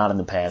it's not in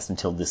the past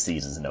until this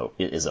season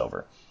is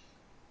over.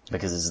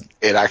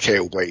 And I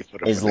can't wait for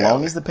the as finale.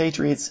 long as the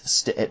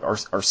Patriots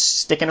are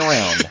sticking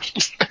around,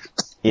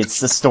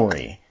 it's the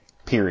story.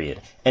 Period.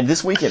 And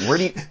this weekend,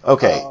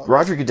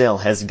 Roger Goodell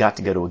has got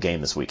to go to a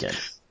game this weekend.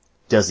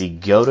 does he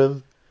go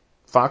to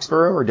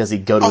Foxborough or does he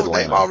go to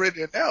Atlanta? They've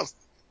already announced.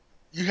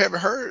 You haven't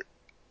heard?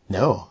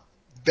 No.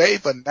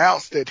 They've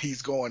announced that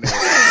he's going to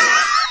Atlanta.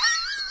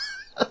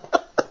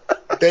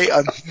 They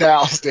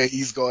announced that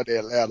he's going to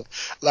Atlanta.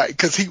 Like,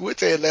 cause he went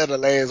to Atlanta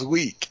last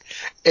week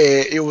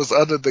and it was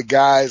under the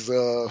guise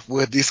of,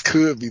 well, this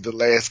could be the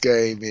last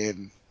game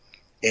in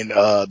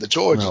the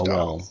Georgia Dome.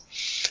 Well.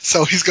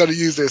 So he's going to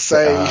use that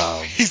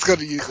same, he's going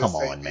to use that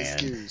same man.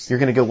 excuse. You're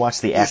going to go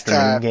watch the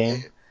afternoon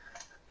game?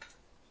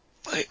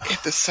 But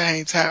at the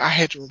same time, I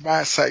had to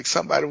remind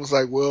somebody was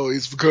like, well,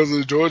 it's because of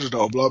the Georgia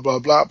Dome, blah, blah,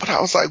 blah. But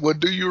I was like, well,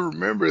 do you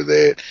remember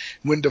that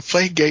when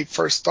Deflategate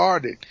first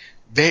started,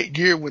 that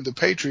year when the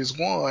Patriots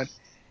won,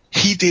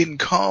 he didn't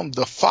come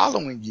the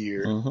following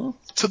year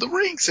to the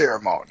ring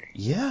ceremony.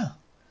 Yeah.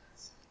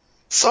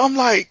 So I'm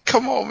like,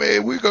 come on,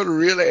 man, we're going to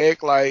really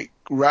act like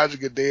Roger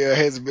Goodell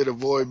hasn't been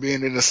avoiding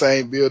being in the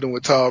same building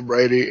with Tom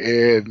Brady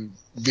and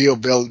Bill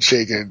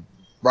Belichick and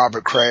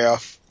Robert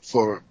Kraft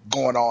for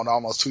going on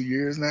almost 2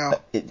 years now.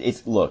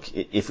 If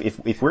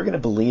we're going to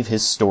believe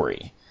his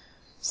story,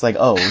 it's like,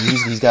 oh,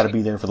 he's got to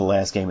be there for the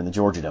last game in the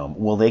Georgia Dome.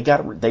 Well, they got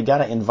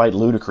to invite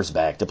Ludacris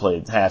back to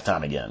play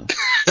halftime again.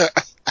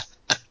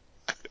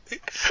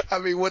 I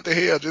mean, what the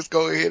hell? Just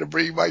go ahead and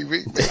bring Mike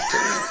Vick back.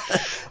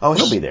 Oh,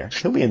 he'll be there.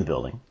 He'll be in the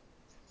building.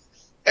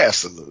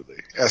 Absolutely.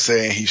 I'm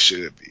saying he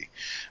should be.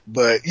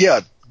 But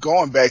yeah,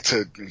 going back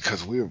to,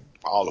 because we're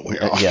all the way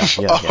off.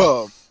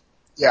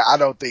 Yeah, I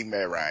don't think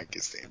Matt Ryan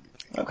gets the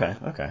MVP. Okay.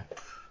 Okay.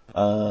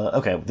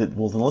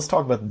 Well, then let's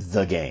talk about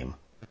the game.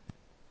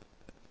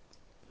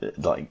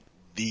 Like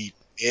the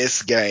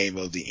best game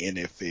of the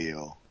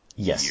NFL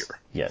year.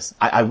 Yes.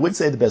 I would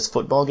say the best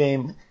football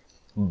game,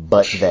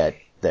 but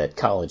that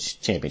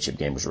college championship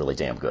game was really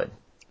damn good.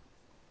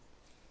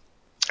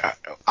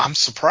 I'm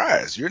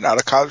surprised. You're not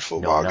a college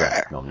football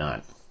guy. No, I'm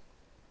not.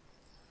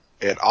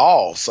 At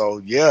all. So,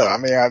 yeah, I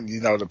mean,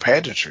 the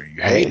pageantry.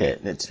 You hate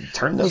it.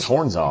 Turn those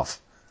horns off.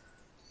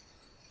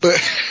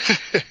 But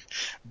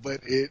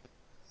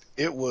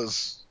it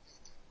was,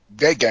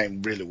 that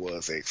game really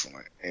was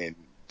excellent. And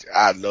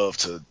I'd love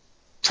to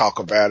talk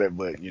about it,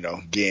 but,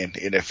 again,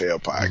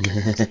 NFL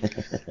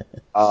podcast.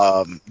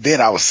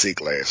 Then I was sick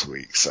last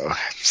week, so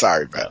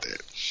sorry about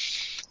that.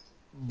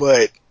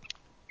 But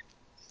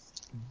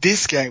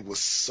this game was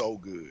so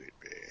good,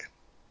 man.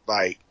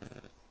 Like,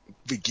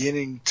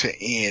 beginning to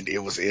end, it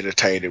was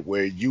entertaining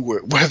whether you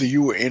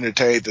were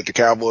entertained that the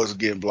Cowboys were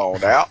getting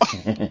blown out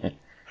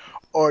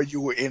or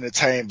you were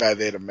entertained by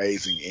that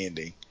amazing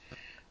ending.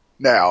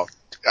 Now,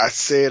 I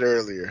said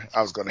earlier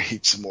I was going to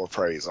heap some more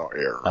praise on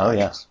Aaron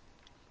Rodgers.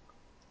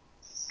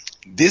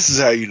 Yeah. This is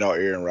how you know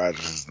Aaron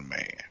Rodgers is the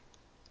man.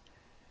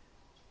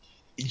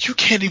 You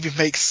can't even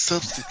make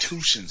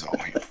substitutions on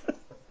him.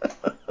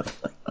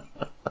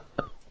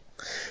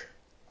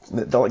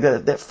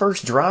 That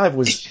first drive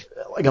was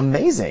like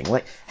amazing.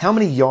 Like, how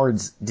many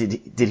yards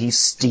did he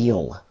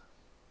steal?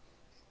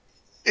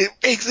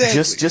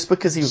 Exactly. Just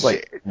because he was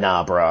like,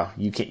 nah, bruh,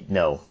 you can't.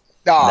 No,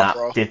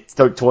 bro.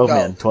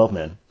 12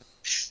 men.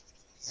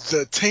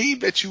 The team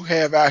that you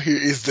have out here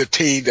is the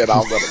team that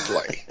I'm going to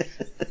play.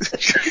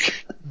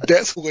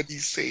 That's what he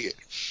said.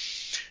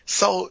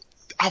 So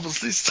I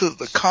was listening to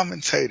the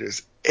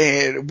commentators,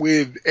 and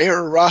when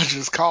Aaron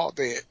Rodgers called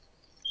that,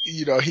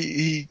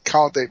 he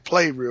called that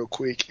play real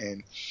quick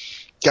and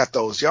got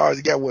those yards.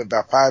 He got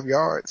about 5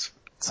 yards?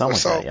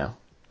 Something like that, yeah.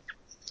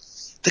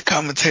 The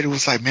commentator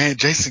was like, man,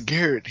 Jason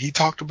Garrett, he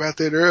talked about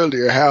that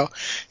earlier,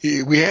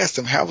 we asked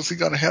him, how was he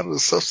going to handle the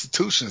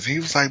substitutions? He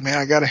was like, man,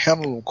 I got to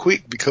handle them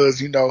quick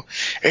because,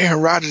 Aaron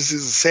Rodgers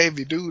is a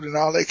savvy dude and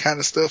all that kind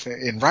of stuff.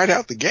 And right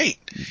out the gate,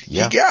 he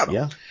got him.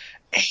 Yeah.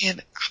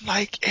 And I'm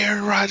like,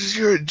 Aaron Rodgers,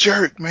 you're a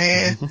jerk,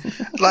 man.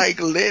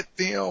 Like, let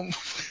them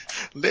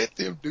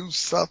do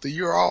something.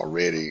 You're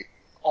already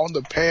on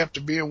the path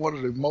to being one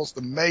of the most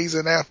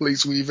amazing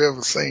athletes we've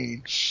ever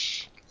seen.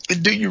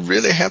 Do you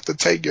really have to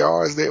take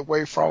yards that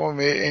way from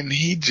him? And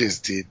he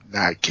just did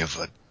not give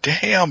a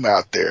damn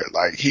out there.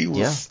 Like, he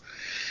was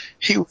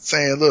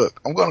saying, look,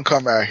 I'm going to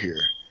come out here.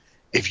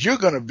 If you're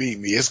going to beat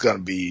me, it's going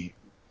to be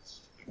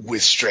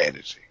with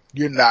strategy.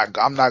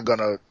 I'm not going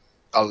to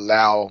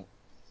allow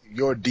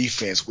your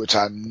defense, which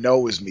I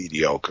know is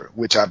mediocre,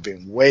 which I've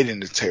been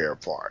waiting to tear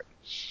apart,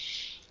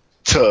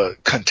 to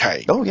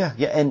contain. Oh yeah.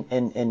 And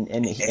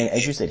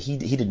as you said, he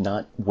did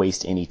not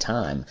waste any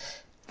time.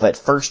 That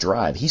first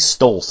drive, he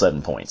stole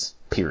 7 points,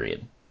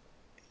 period.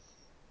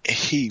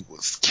 He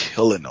was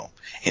killing them.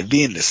 And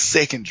then the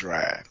second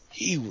drive,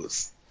 he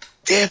was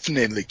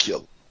definitely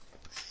killing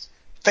them.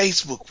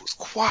 Facebook was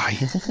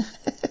quiet.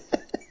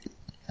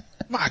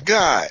 My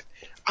God.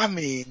 I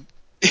mean,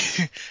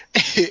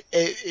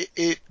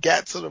 it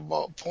got to the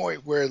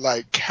point where,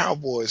 like,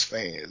 Cowboys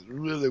fans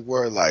really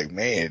were like,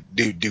 man,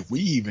 do we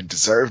even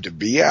deserve to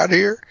be out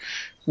here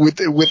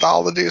with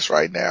all of this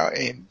right now?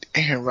 And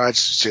Aaron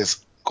Rodgers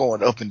just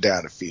going up and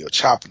down the field,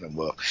 chopping them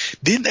up.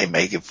 Didn't they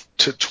make it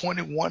to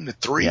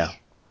 21-3? Yeah.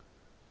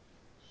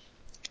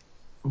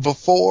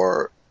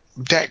 Before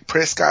Dak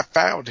Prescott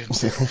found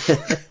himself.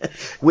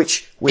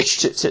 which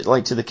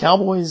to the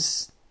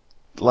Cowboys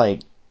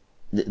like,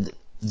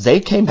 they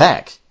came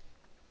back.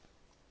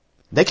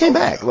 They came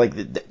back. Like,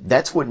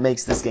 that's what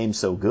makes this game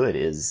so good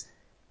is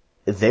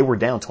they were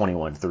down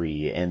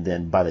 21-3, and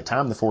then by the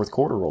time the fourth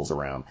quarter rolls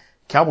around,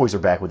 Cowboys are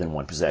back within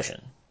one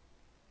possession.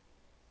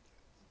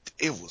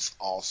 It was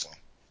awesome.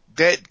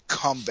 That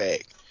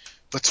comeback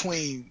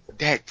between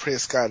Dak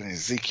Prescott and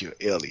Ezekiel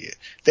Elliott,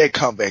 that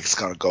comeback is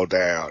going to go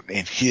down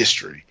in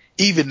history,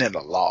 even in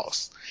a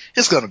loss.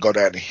 It's going to go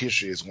down in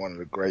history as one of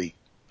the great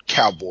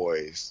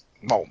Cowboys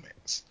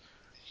moments.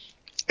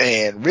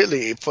 And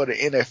really, for the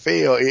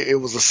NFL, it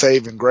was a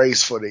saving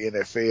grace for the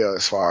NFL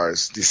as far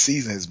as this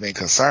season has been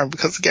concerned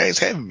because the games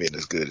haven't been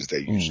as good as they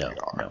usually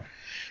are. No.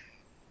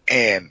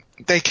 And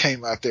they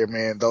came out there,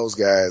 man, those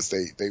guys,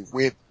 they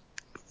went,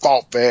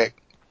 fought back,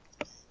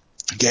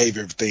 gave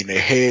everything they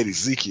had.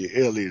 Ezekiel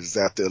Elliott is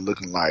out there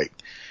looking like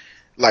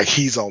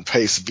he's on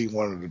pace to be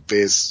one of the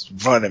best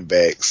running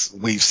backs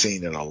we've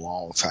seen in a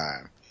long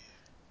time.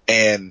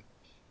 And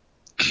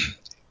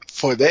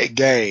for that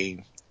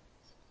game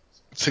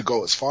to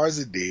go as far as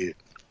it did,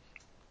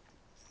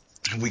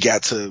 we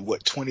got to,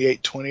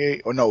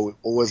 28-28? Or no,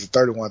 or was it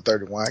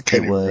 31-31? I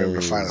can't even remember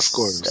the final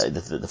score.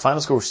 The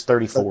final score was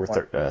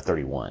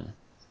 34-31.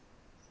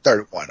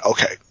 31,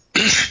 okay.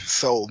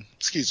 So,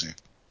 excuse me.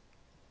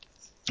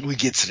 We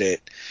get to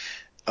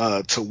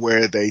that, to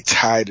where they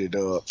tied it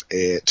up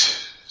at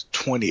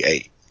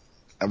 28.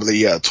 I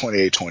believe,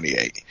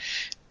 28-28.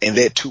 And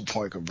that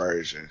 2-point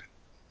conversion,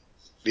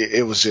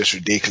 it was just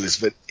ridiculous.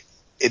 But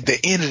at the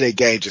end of the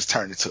game just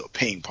turned into a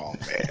ping pong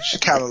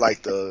match. Kind of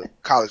like the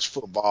college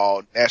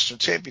football national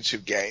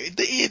championship game. At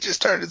the end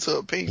just turned into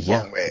a ping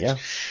pong match. Yeah.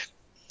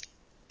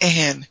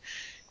 And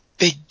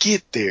they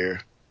get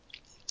there,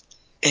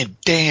 and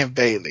Dan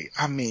Bailey,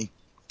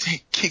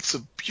 he kicks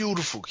a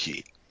beautiful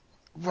kick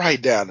right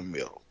down the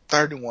middle,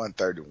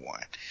 31-31.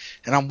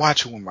 And I'm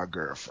watching with my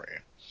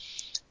girlfriend.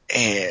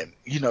 And,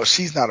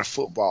 she's not a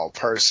football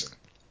person.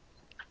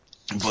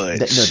 But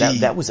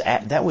that was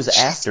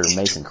after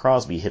Mason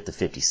Crosby hit the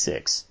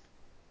 56.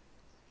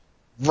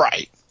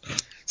 Right.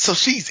 So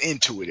she's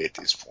into it at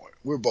this point.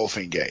 We're both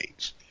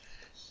engaged.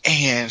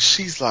 And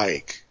she's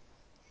like,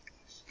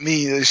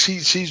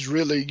 she's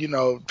really,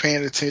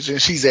 paying attention.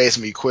 She's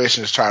asking me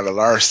questions, trying to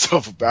learn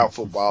stuff about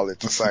football at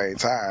the same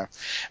time.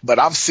 But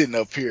I'm sitting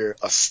up here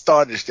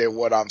astonished at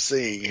what I'm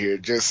seeing here,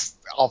 just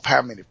off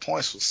how many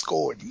points were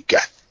scored. You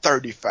got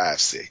 35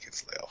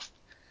 seconds left.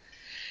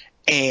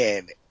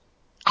 And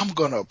I'm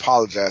going to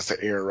apologize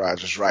to Aaron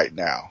Rodgers right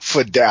now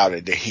for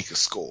doubting that he could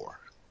score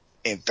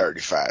in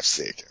 35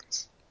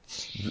 seconds.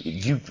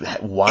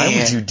 Why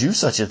would you do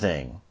such a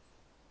thing?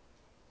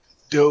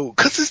 Dude,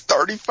 because it's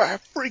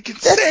 35 freaking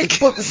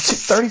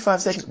seconds.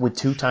 35 seconds with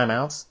 2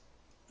 timeouts?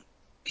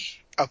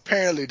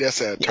 Apparently that's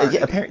an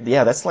eternity.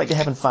 That's like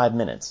having 5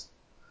 minutes.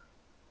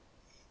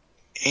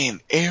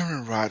 And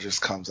Aaron Rodgers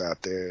comes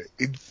out there.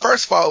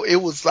 First of all, it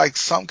was like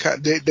some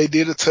kind, they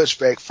did a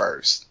touchback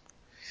first.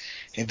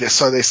 And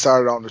so they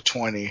started on the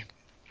 20,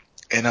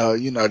 and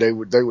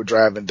they were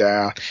driving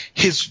down.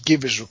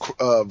 Give his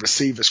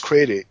receivers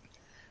credit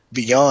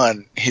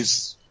beyond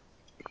his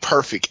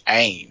perfect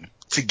aim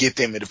to get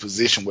them in a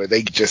position where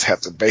they just have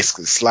to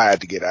basically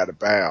slide to get out of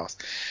bounds.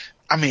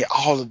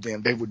 All of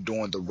them, they were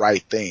doing the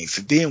right things.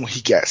 And then when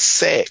he got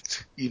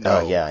sacked,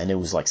 Oh yeah, and it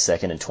was like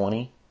 2nd and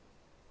 20.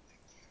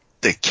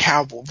 The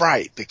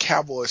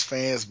Cowboys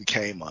fans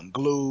became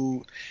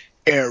unglued.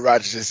 Aaron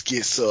Rodgers just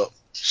gets up,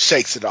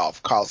 shakes it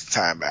off, calls a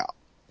timeout.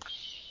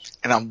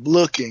 And I'm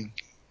looking,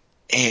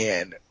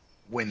 and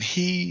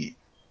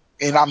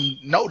I'm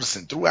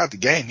noticing throughout the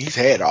game, he's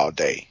had all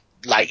day,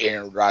 like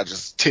Aaron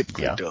Rodgers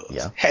typically does.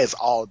 Yeah. Has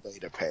all day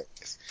to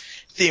pass.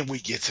 Then we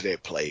get to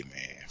that play,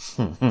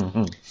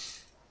 man.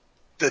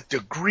 The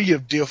degree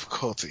of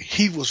difficulty,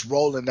 he was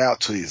rolling out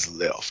to his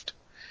left.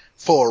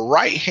 For a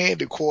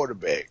right-handed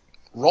quarterback,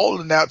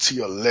 rolling out to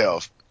your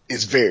left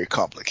is very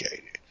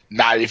complicated.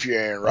 Not if you're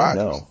Aaron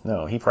Rodgers.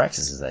 No, he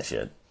practices that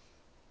shit.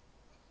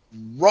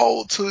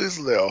 Rolled to his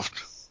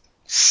left,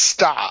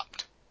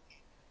 stopped,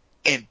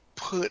 and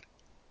put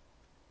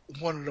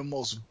one of the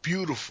most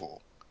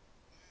beautiful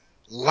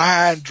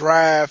line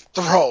drive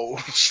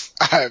throws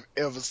I've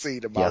ever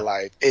seen in my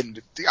life.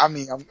 And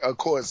of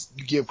course,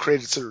 you give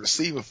credit to the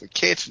receiver for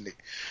catching it,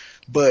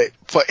 but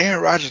for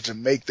Aaron Rodgers to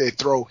make that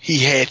throw, he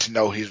had to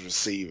know his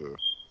receiver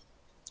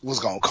was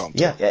going to come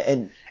through.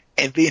 Yeah,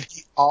 and then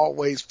he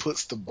always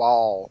puts the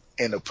ball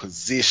in a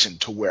position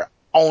to where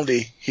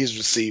only his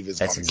receiver is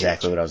going to catch it. That's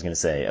exactly what I was going to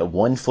say.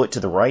 1 foot to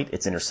the right,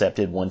 it's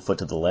intercepted. 1 foot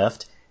to the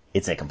left,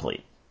 it's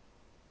incomplete.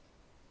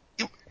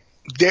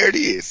 There it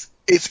is.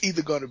 It's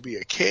either going to be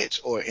a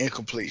catch or an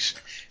incompletion.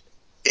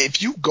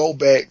 If you go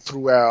back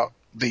throughout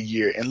the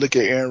year and look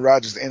at Aaron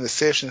Rodgers'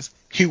 interceptions,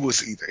 he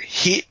was either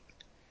hit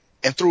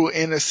and threw an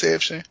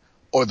interception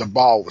or the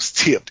ball was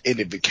tipped and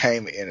it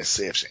became an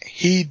interception.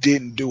 He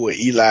didn't do an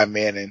Eli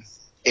Manning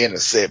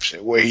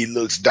interception where he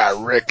looks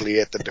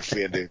directly at the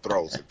defender and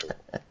throws it to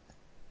him.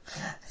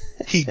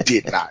 He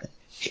did not.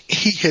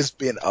 He has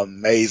been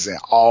amazing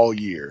all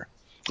year.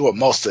 Well,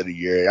 most of the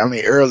year.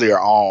 Earlier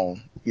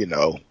on,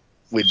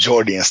 with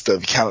Jordy and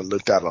stuff, he kind of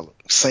looked out of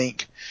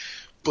sync.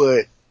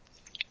 But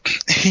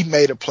he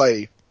made a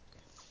play.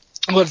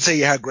 I'm going to tell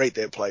you how great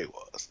that play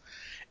was.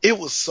 It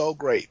was so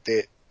great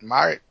that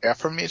my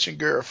aforementioned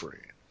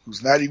girlfriend,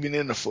 who's not even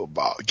into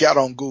football, got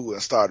on Google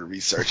and started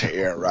researching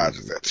Aaron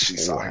Rodgers after she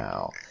saw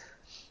him.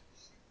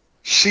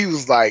 She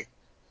was like,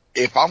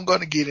 if I'm going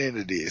to get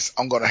into this,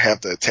 I'm going to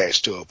have to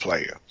attach to a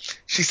player.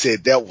 She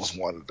said that was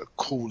one of the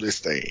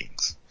coolest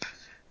things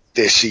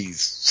that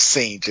she's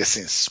seen just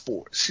in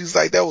sports. She's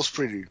like, that was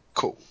pretty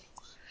cool.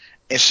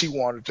 And she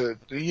wanted to,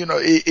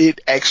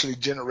 it actually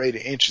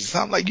generated interest.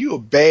 I'm like, you a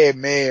bad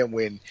man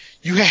when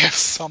you have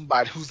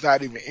somebody who's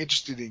not even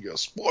interested in your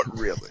sport,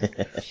 really.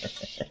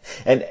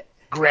 And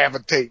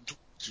gravitate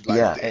towards you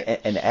like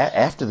that. And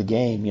after the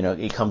game,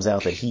 it comes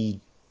out that he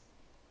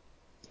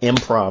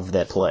improv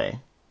that play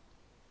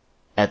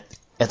at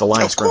the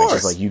line of scrimmage.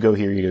 It's like, you go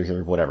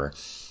here, whatever.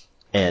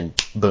 And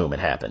boom, it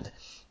happened.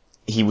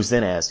 He was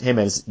then asked, hey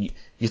man,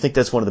 you think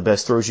that's one of the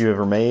best throws you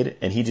ever made?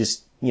 And he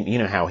just, you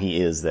know how he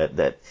is,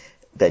 that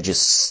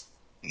just,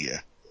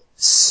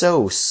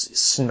 so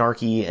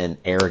snarky and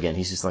arrogant.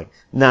 He's just like,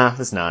 nah,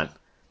 that's not.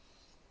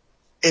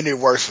 And it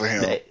works for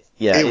him.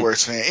 It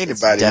works for him.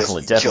 Anybody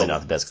definitely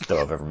not the best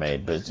throw I've ever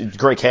made, but it's a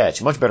great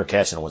catch. Much better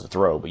catch than it was a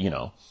throw, but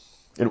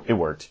it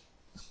worked.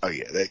 Oh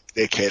yeah,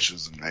 that catch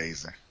was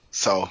amazing.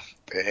 So,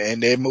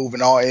 and they're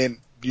moving on. And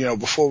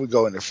before we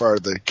go any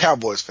further,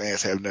 Cowboys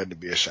fans have nothing to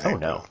be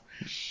ashamed of.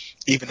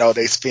 Even though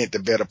they spent the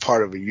better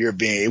part of a year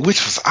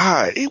which was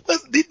odd.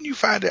 Didn't you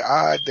find it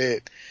odd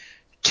that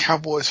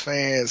Cowboys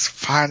fans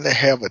finally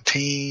have a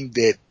team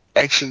that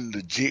actually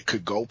legit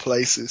could go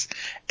places,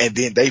 and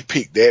then they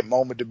picked that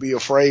moment to be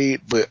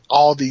afraid, but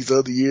all these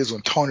other years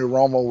when Tony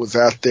Romo was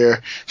out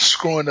there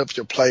screwing up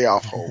your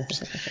playoff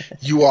hopes,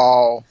 you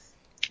all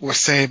were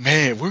saying,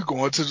 man, we're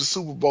going to the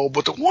Super Bowl,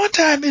 but the one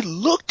time it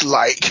looked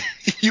like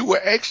you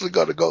were actually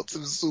going to go to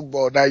the Super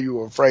Bowl, now you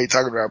were afraid,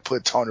 talking about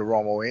put Tony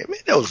Romo in. Man,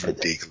 that was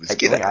ridiculous.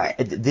 Get out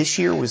of here. This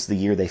year was the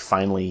year they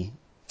finally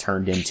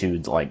turned into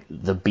like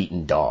the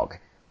beaten dog.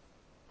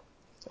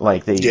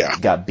 Like they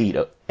got beat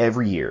up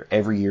every year.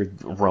 Every year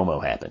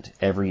Romo happened.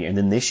 And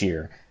then this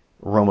year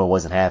Romo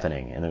wasn't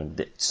happening, and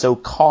they're so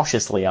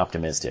cautiously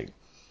optimistic.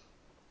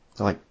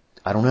 They're like,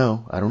 I don't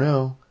know. I don't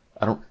know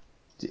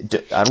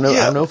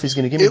if he's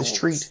going to give me this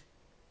treat.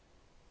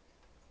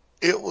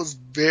 It was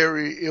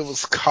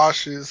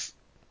cautious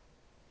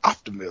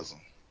optimism.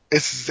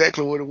 It's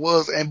exactly what it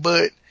was.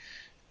 But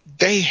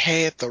they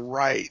had the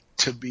right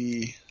to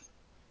be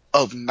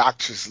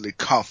obnoxiously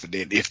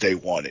confident if they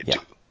wanted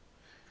to.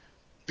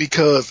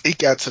 Because it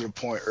got to the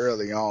point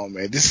early on,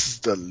 man, this is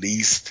the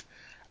least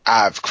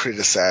I've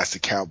criticized the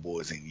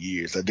Cowboys in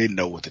years. I didn't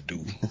know what to do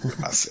with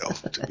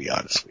myself, to be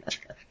honest with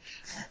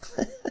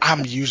you.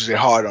 I'm usually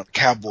hard on the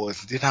Cowboys,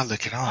 and then I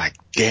look at them like,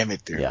 damn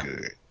it, they're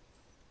good.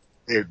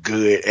 They're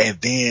good, and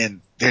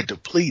then they're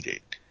depleted.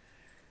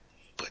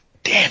 But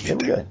damn it,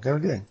 they were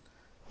good.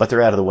 But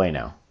they're out of the way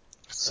now.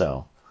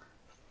 So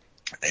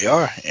they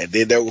are, and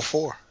then there were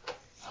 4.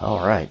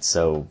 All right,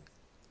 so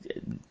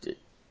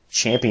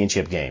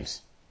championship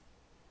games.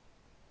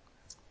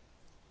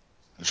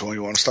 Which one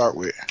you want to start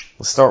with?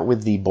 Let's start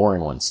with the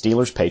boring one.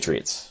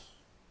 Steelers-Patriots.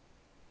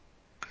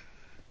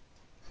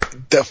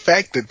 The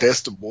fact that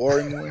that's the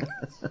boring one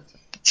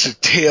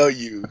should tell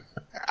you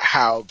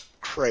how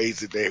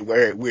crazy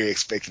we're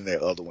expecting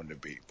that other one to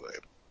be.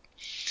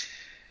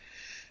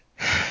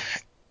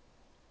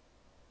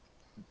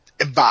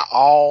 But by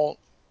all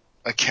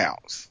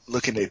accounts,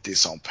 looking at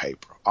this on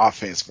paper,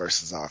 offense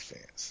versus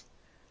offense,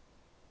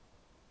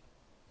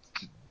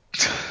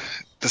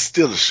 the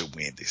Steelers should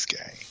win this game.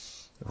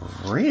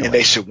 Really? And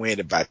they should win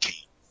it by 10.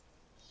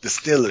 The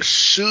Steelers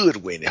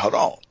should win it. Hold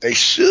on. They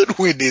should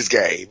win this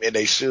game, and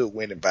they should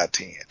win it by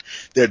 10.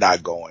 They're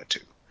not going to.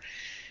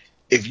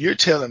 If you're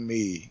telling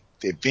me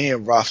that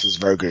Ben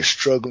Roethlisberger is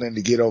struggling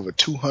to get over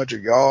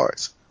 200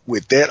 yards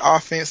with that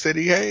offense that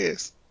he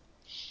has,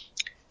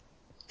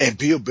 and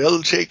Bill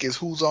Belichick is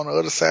who's on the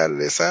other side of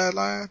that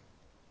sideline,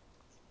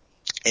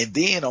 and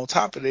then on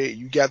top of that,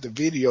 you got the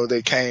video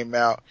that came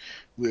out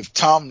with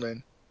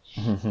Tomlin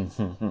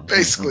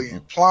basically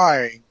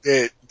implying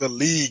that the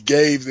league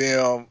gave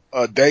them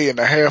a day and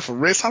a half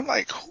of rest. I'm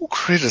like, who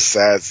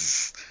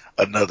criticizes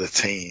another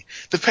team?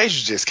 The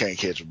Patriots just can't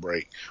catch a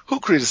break.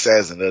 Who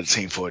criticizes another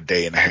team for a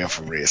day and a half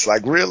of rest?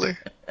 Like, really?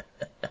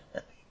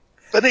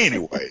 But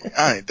anyway,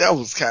 that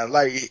was kind of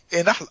like,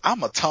 and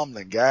I'm a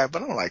Tomlin guy,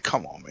 but I'm like,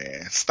 come on,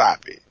 man,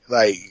 stop it.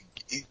 Like,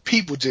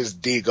 people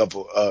just dig up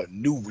a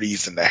new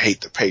reason to hate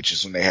the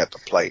Patriots when they have to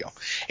play them,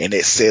 and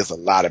it says a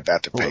lot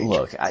about the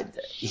Patriots. Look,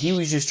 he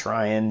was just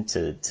trying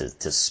to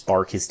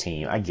spark his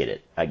team. I get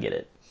it.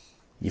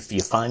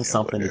 You find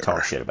something to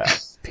talk shit about.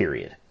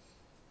 Period.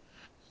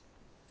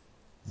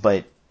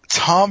 But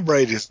Tom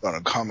Brady's going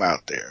to come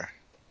out there,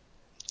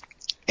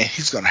 and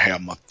he's going to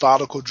have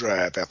methodical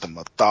drive after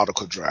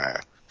methodical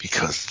drive,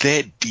 because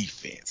that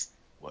defense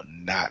will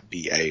not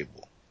be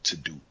able to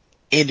do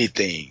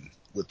anything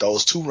with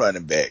those 2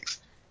 running backs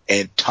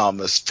and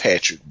Thomas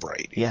Patrick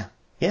Brady.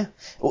 Yeah.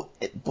 Well,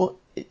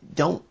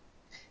 don't.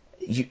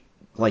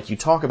 you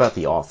talk about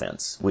the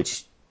offense,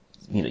 which,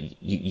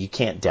 you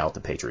can't doubt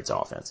the Patriots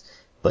offense,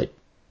 but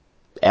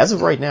as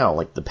of right now,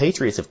 like, the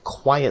Patriots have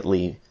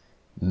quietly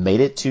made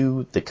it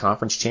to the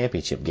conference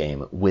championship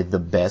game with the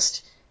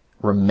best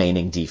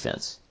remaining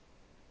defense.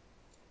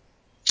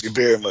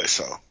 Very much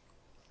so.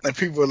 And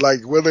people are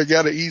like, well, they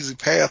got an easy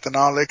path and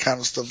all that kind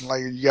of stuff.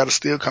 Like, you got to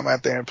still come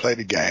out there and play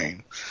the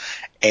game.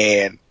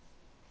 And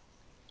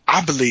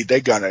I believe they're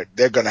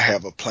gonna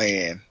have a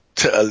plan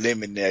to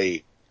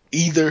eliminate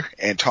either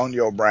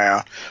Antonio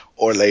Brown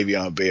or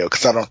Le'Veon Bell,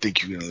 because I don't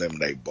think you can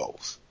eliminate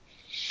both.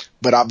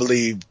 But I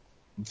believe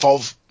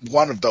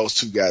one of those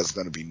two guys is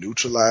going to be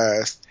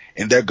neutralized,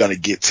 and they're going to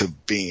get to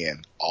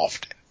Ben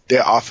often.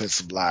 Their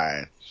offensive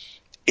line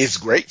is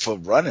great for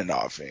running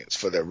offense,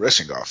 for their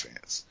rushing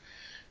offense,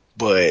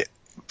 but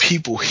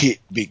people hit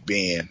Big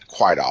Ben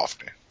quite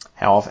often.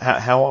 How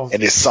often?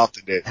 And it's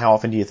something that. How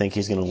often do you think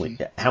he's going to leave?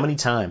 How many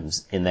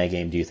times in that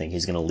game do you think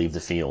he's going to leave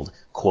the field,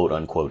 quote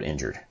unquote,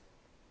 injured?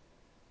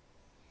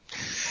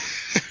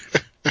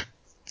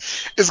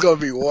 It's going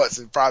to be once,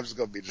 and probably it's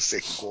going to be the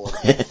second quarter.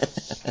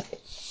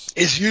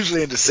 It's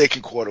usually in the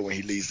second quarter when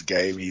he leaves the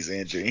game, he's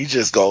injured. He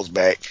just goes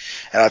back,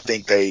 and I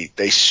think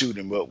they shoot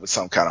him up with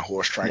some kind of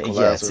horse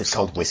tranquilizer. Yeah, it's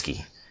called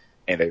whiskey.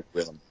 And they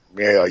will him.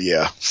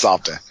 Yeah,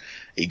 something.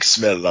 He can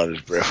smell it on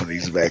his breath when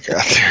he's back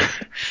out there.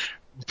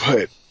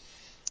 But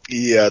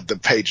yeah, the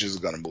Patriots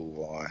are going to move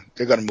on.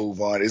 They're going to move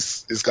on.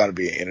 It's going to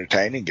be an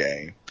entertaining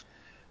game.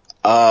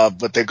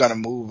 But they're going to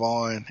move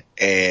on,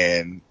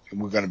 and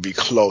we're going to be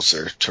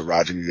closer to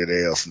Roger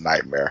Goodell's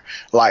nightmare.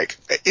 Like,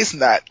 it's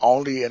not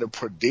only in a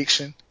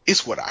prediction,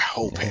 it's what I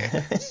hope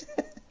happens.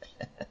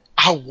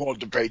 I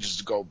want the Patriots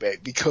to go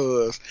back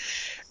because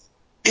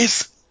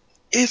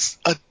it's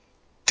a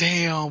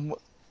damn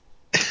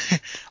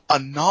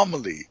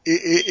anomaly.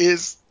 It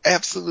is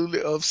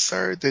absolutely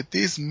absurd that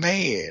this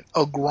man,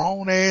 a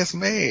grown ass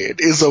man,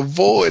 is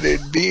avoiding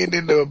being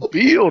in the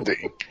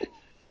building.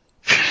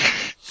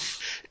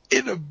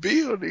 In a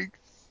building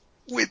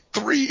with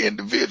three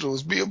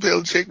individuals, Bill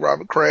Belichick,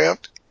 Robert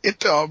Kraft, and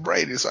Tom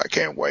Brady. So I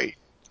can't wait.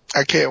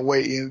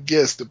 And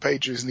yes, the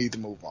Patriots need to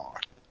move on.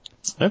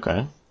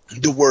 Okay.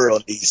 The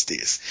world needs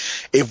this.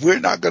 If we're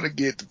not going to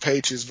get the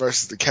Patriots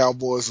versus the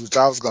Cowboys, which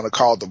I was going to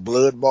call the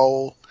Blood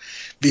Bowl,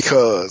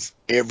 because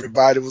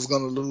everybody was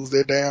going to lose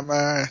their damn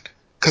mind,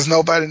 because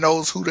nobody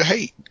knows who to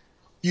hate.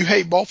 You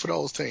hate both of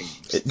those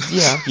teams.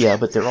 Yeah,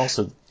 but they're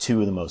also two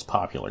of the most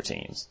popular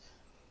teams.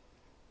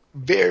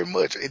 Very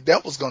much.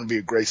 That was going to be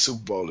a great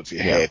Super Bowl if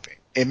it happened.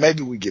 And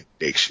maybe we get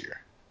it next year.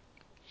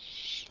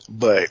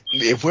 But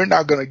if we're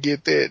not going to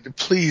get that,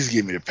 please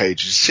give me the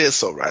Patriots, just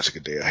so Roger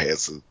Goodell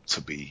has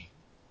to be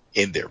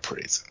in their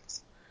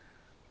presence.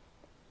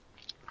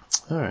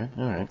 All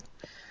right.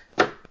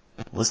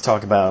 Let's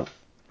talk about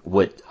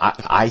what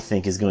I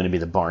think is going to be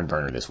the barn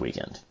burner this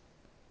weekend.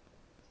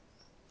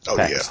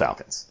 Packers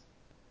Falcons.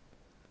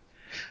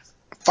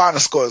 Final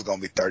score is going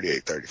to be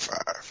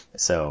 38-35.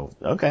 So,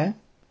 okay.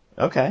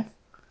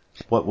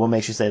 What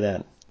makes you say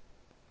that?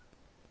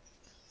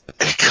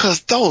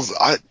 Because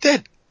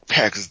that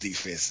Packers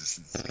defense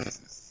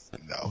is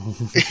no.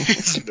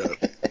 It's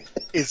nothing.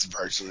 It's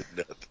virtually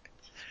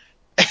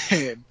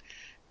nothing.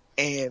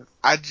 And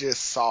I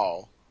just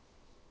saw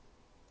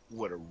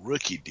what a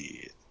rookie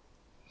did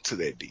to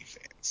that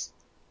defense.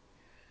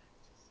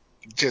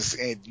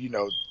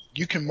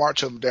 You can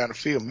march up and down the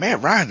field.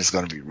 Matt Ryan is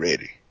going to be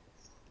ready.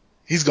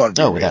 He's going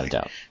to be ready. Without a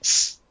doubt.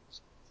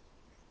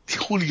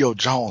 Julio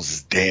Jones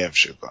is damn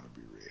sure going to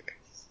be ready.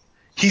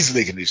 He's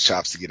licking his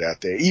chops to get out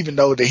there, even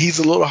though that he's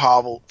a little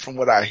hobbled from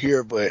what I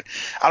hear, but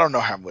I don't know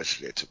how much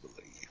of that to believe.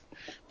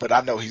 But I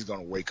know he's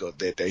going to wake up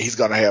that day. He's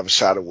going to have a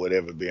shot of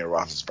whatever Ben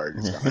Roethlisberger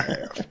is going to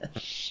have.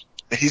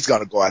 And he's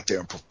going to go out there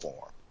and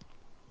perform.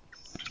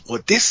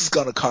 What this is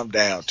going to come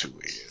down to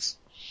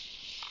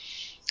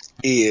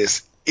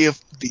is if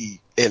the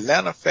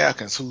Atlanta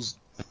Falcons, whose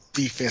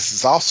defense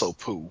is also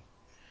poo,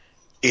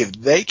 if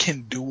they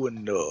can do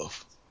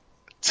enough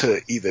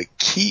to either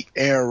keep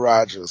Aaron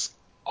Rodgers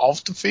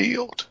off the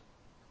field,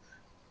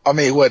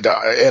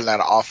 the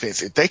Atlanta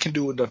offense, if they can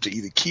do enough to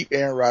either keep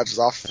Aaron Rodgers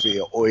off the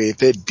field, or if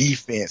their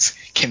defense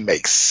can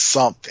make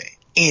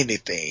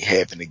anything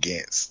happen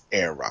against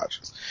Aaron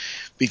Rodgers.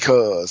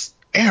 Because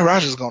Aaron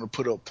Rodgers is going to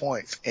put up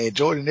points, and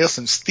Jordan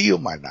Nelson still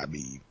might not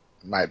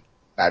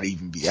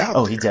even be out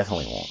there. He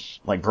definitely won't.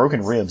 Like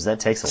broken ribs, that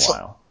takes a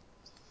while.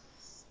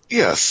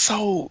 Yeah,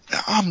 so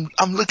I'm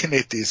looking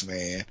at this,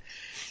 man,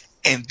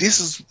 and this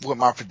is what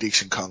my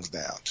prediction comes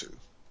down to.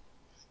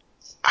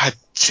 I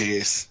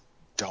just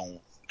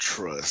don't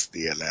trust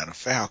the Atlanta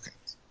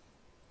Falcons.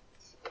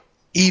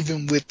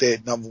 Even with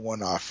that number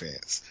one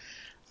offense,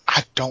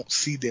 I don't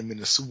see them in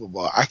the Super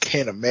Bowl. I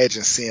can't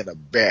imagine seeing a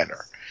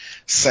banner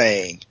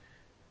saying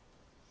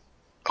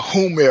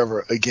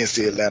whomever against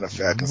the Atlanta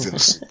Falcons in the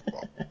Super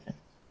Bowl.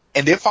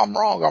 And if I'm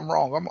wrong, I'm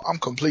wrong. I'm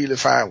completely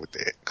fine with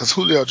that. Because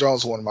Julio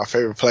Jones is one of my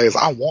favorite players.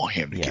 I want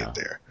him to get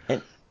there.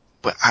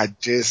 But I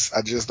just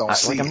don't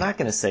see it. I'm not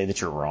going to say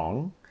that you're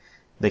wrong,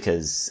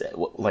 because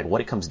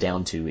what it comes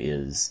down to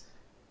is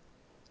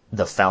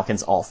the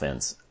Falcons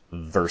offense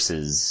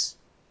versus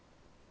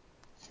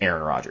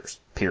Aaron Rodgers,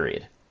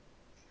 period.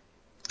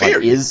 Like,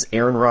 is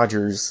Aaron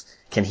Rodgers,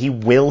 can he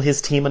will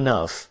his team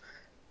enough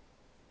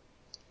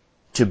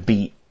to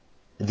beat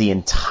the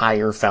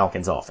entire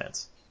Falcons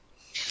offense?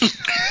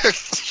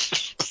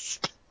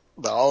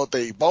 The whole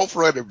thing, both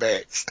running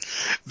backs,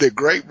 the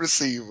great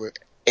receiver,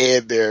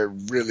 and their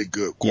really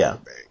good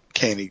quarterback. Yeah.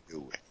 Can he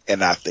do it?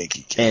 And I think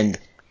he can. And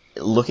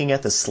looking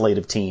at the slate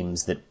of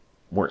teams that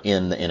were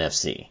in the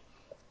NFC,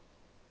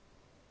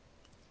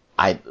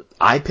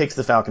 I picked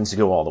the Falcons to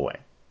go all the way.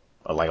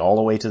 Like all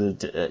the way to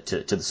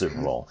the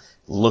Super Bowl.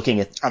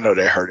 Looking at, I know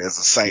that hurt as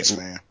a Saints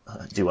fan.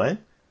 Do I?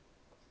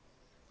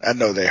 I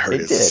know they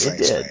hurt as a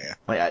Saints fan.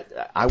 Like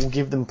I will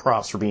give them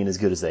props for being as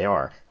good as they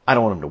are. I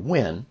don't want them to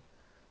win,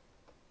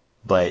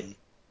 but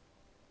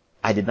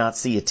I did not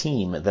see a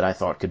team that I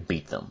thought could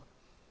beat them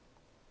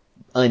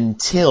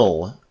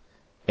until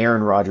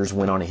Aaron Rodgers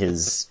went on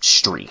his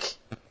streak,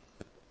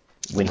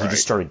 when he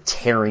just started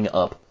tearing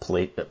up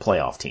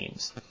playoff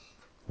teams.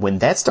 When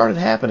that started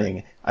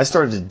happening, I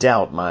started to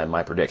doubt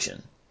my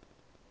prediction.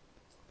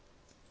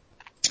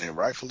 And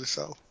rightfully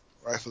so.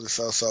 Rightfully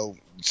so.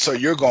 So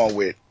you're going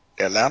with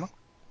Atlanta?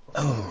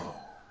 Oh.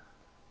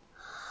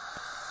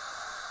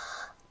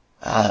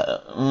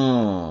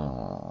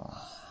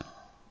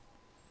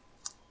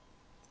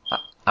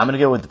 I'm going to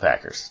go with the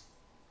Packers.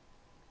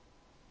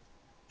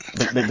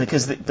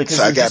 Because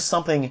there's just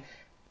something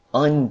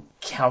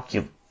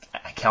uncalculable.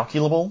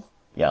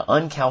 Yeah,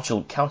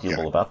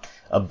 uncalculable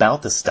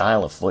about the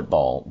style of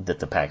football that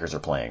the Packers are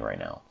playing right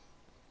now.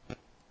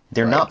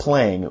 They're not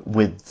playing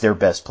with their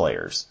best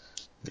players.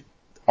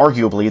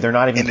 Arguably, they're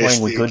not even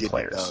playing with good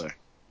players.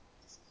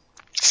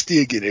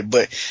 Still get it,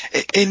 but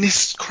and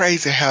it's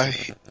crazy how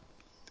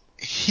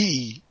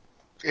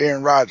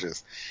Aaron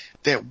Rodgers,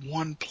 that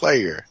one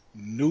player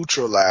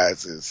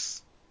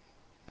neutralizes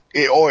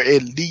it, or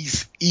at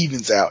least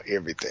evens out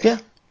everything. Yeah,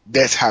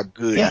 that's how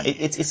good. Yeah,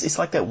 it's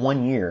like that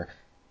one year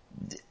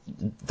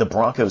the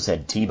Broncos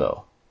had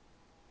Tebow,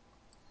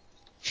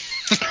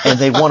 and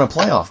they won a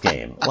playoff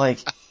game. Like,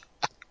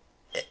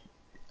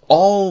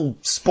 all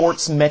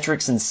sports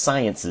metrics and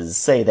sciences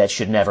say that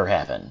should never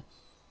happen.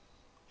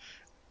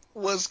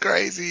 What's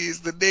crazy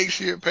is the next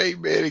year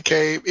Peyton Manning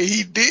came and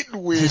he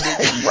didn't win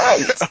it.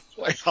 Right.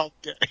 Playoff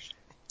game.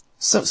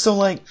 So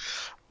like,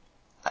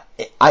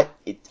 I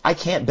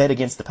can't bet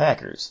against the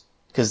Packers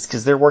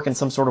because they're working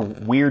some sort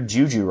of weird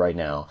juju right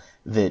now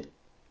that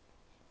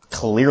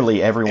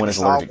clearly everyone is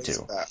allergic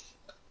to.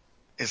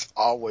 It's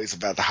always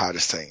about the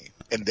hottest team,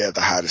 and they're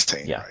the hottest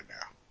team right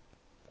now.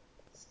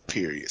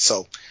 Period.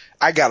 So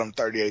I got them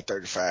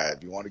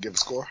 38-35. You want to give a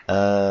score?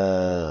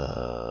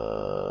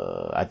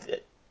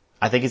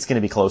 I think it's going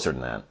to be closer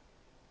than that.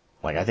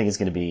 Like, I think it's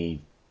going to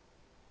be,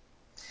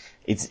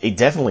 it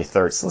definitely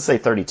third. So let's say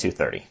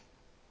 32-30.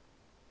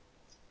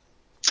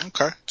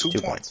 Okay.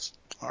 2 points.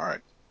 All right.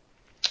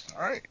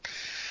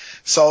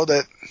 So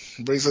that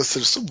brings us to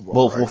the Super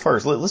Bowl. Well,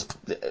 first, what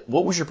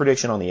was your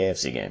prediction on the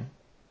AFC game?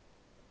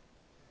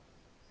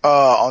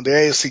 On the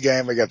AFC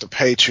game, I got the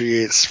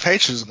Patriots.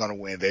 Patriots are going to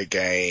win their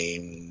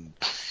game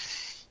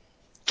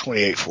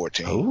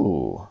 28-14.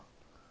 Ooh.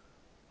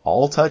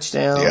 All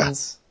touchdowns. Yeah.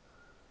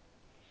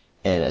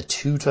 And a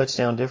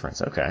 2-touchdown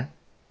difference. Okay.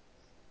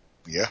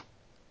 Yeah.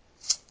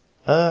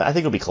 I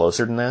think it'll be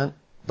closer than that,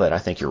 but I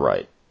think you're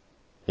right.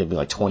 It'll be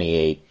like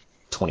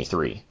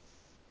 28-23.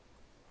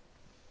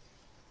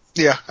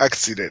 Yeah, I can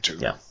see that too.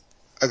 Yeah.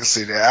 I can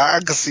see that. I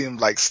can see him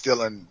like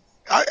stealing.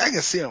 I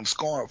can see him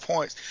scoring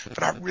points,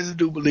 but I really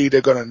do believe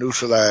they're going to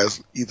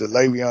neutralize either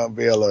Le'Veon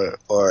Bell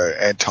or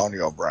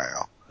Antonio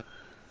Brown.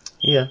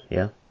 Yeah.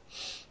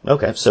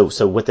 Okay,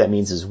 so what that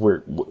means is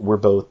we're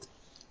both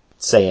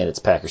saying it's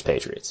Packers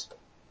Patriots.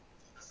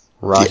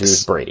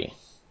 Rodgers Brady.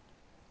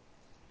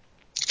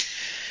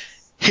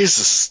 Here's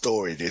the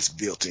story that's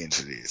built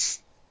into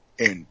this,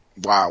 and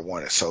why I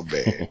want it so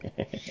bad.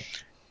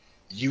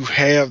 You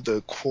have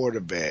the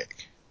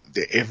quarterback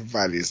that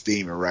everybody is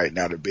deeming right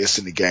now the best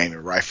in the game,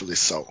 and rightfully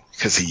so,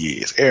 because he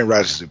is. Aaron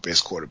Rodgers is the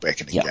best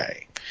quarterback in the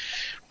game.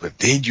 But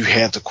then you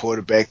have the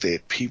quarterback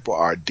that people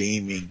are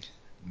deeming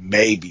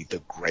maybe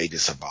the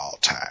greatest of all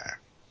time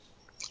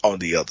on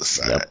the other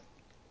side. Yep.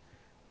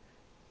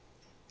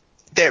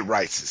 That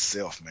writes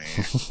itself, man.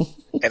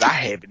 And I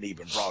haven't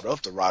even brought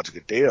up the Roger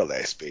Goodell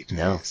aspect of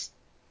this.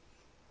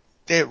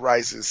 That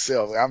writes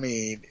itself. I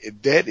mean,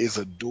 that is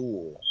a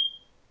duel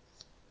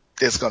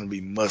that's going to be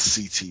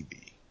must-see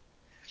TV.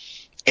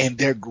 And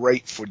they're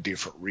great for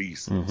different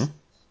reasons,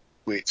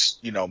 which,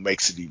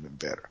 makes it even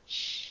better.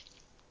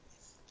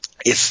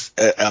 It's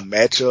a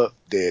matchup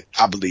that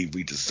I believe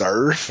we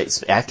deserve.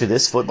 After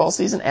this football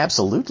season,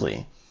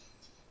 absolutely.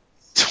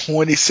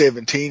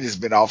 2017 has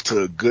been off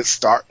to a good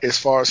start as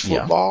far as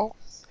football.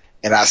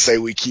 And I say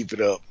we keep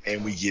it up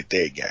and we get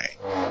that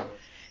game.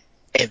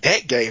 And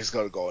that game is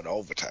going to go in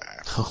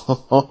overtime.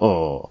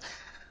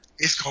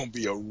 It's going to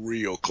be a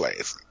real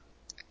classic.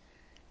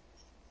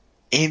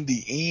 In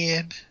the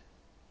end,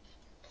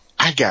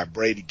 I got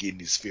Brady getting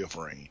his 5th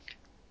ring.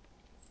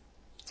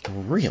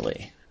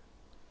 Really?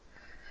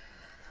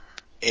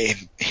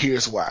 And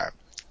here's why.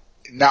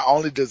 Not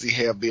only does he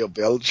have Bill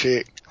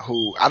Belichick,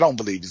 who I don't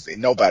believe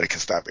nobody can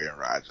stop Aaron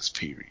Rodgers,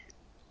 period.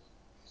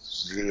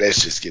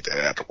 Let's just get that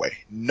out of the way.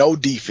 No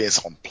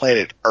defense on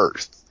planet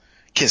Earth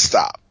can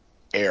stop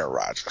Aaron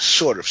Rodgers,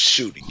 short of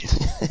shooting him.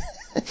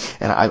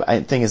 And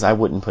I thing is, I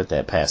wouldn't put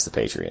that past the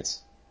Patriots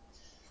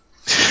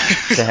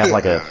to have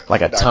like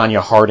a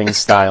Tanya Harding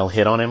style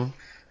hit on him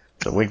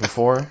the week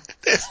before.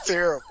 That's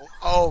terrible.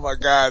 Oh my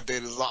God,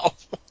 that is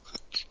awful.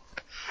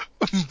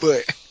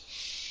 But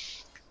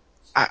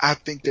I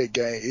think that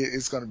game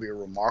it's going to be a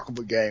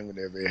remarkable game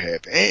whenever it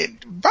happens.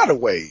 And by the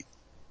way,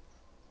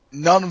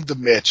 none of the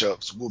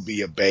matchups will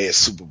be a bad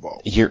Super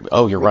Bowl. You're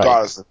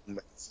right.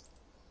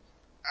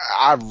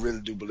 I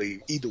really do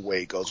believe either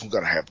way it goes, we're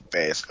going to have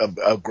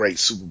a great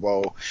Super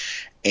Bowl,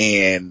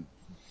 and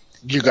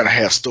you're going to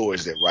have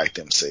stories that write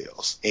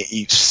themselves in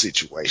each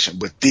situation.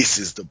 But this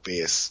is the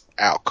best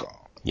outcome.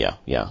 Yeah.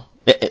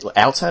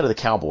 Outside of the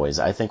Cowboys,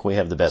 I think we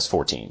have the best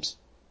 4 teams.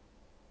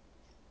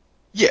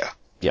 Yeah,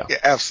 Yeah,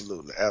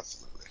 absolutely.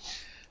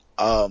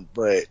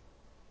 But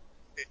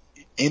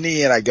in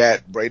the end, I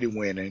got Brady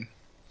winning.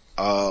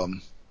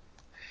 That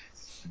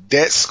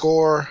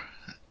score,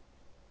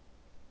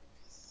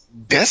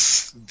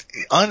 that's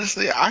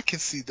honestly, I can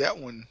see that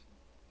one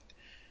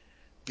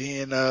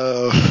being,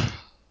 man,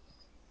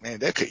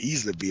 that could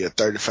easily be a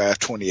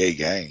 35-28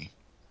 game.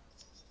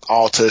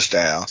 All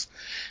touchdowns.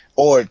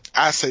 Or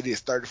I say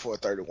this,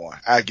 34-31.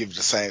 I give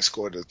the same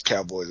score the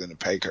Cowboys and the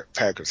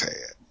Packers had.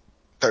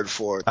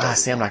 34-31.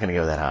 See, I'm not going to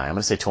go that high. I'm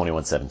going to say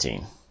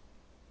 21-17.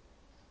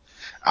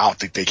 I don't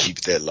think they keep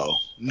it that low.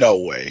 No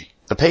way.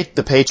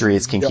 The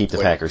Patriots can keep the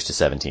Packers to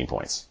 17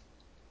 points.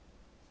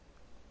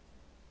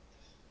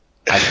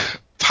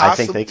 I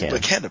think they can.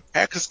 But can the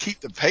Packers keep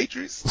the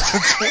Patriots to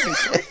 20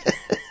 points?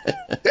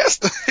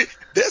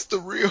 That's the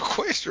real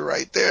question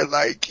right there.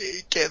 Like,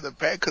 can the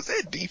Packers,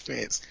 that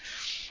defense,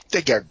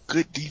 they got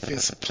good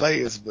defensive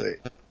players, but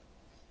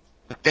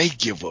they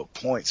give up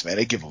points, man.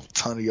 They give up a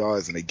ton of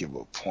yards and they give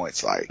up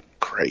points like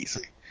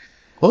crazy.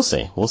 We'll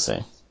see.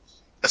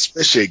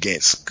 Especially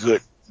against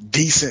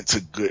decent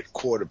to good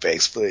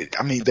quarterbacks. But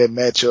I mean, that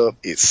matchup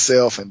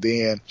itself, and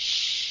then,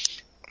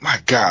 my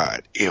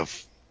God,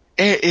 if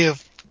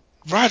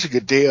Roger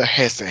Goodell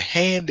has to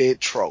hand that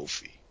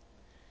trophy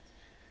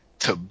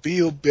to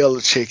Bill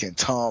Belichick and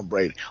Tom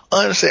Brady,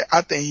 honestly,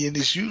 I think, and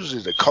it's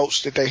usually the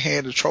coach that they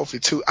hand the trophy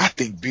to, I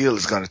think Bill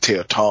is going to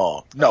tell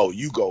Tom, no,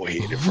 you go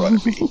ahead in front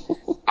of me.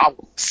 I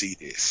want to see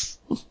this.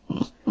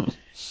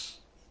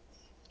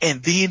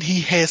 And then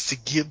he has to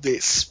give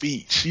that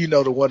speech, the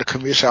one the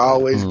commissioner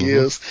always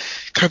gives.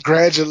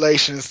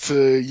 Congratulations to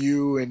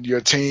you and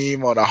your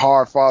team on a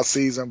hard-fought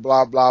season,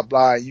 blah, blah,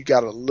 blah. And you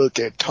got to look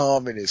at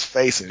Tom in his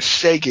face and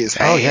shake his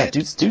hand. Oh, yeah,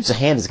 dude's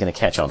hand is going to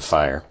catch on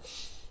fire.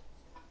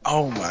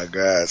 Oh, my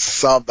God.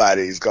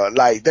 Somebody's going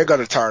they're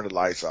going to turn the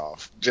lights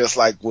off. Just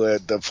like when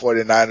the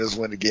 49ers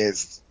went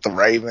against the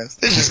Ravens.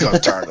 They're just going to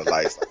turn the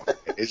lights off.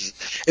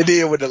 And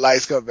then when the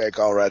lights come back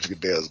on, Roger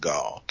Goodell's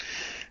gone.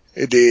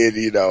 And then,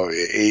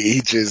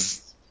 he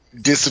just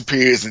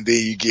disappears, and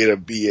then you get a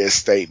BS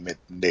statement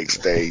the next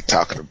day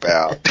talking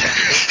about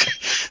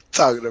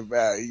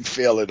he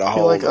fell in a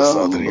hole or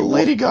something.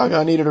 Lady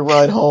Gaga needed a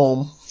ride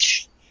home.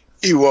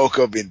 He woke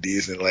up in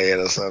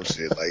Disneyland or some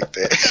shit like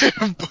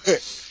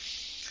that.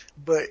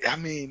 But I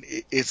mean,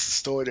 it's a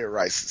story that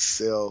writes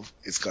itself.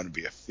 It's going to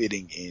be a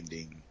fitting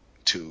ending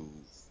to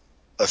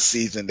a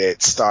season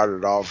that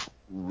started off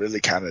really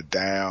kind of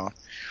down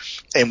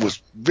and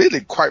was really,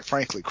 quite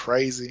frankly,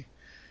 crazy.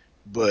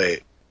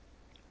 But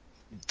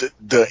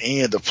the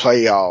end of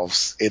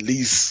playoffs, at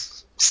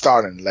least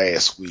starting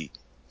last week,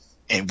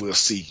 and we'll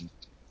see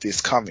this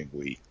coming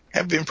week,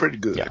 have been pretty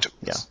good to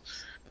us.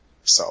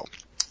 So,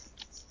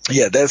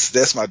 yeah,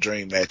 that's my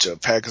dream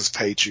matchup: Packers,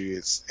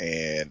 Patriots,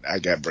 and I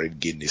got Brady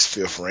getting his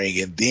 5th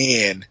ring. And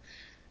then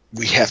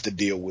we have to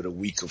deal with a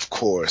week, of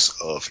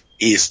course, of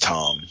is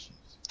Tom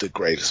the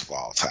greatest of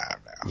all time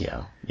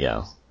now?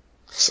 Yeah.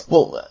 So.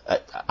 Well,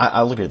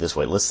 I look at it this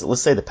way.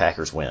 Let's say the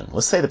Packers win.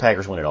 Let's say the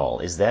Packers win it all.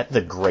 Is that the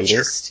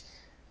greatest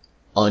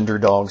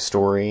underdog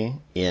story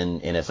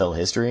in NFL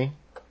history?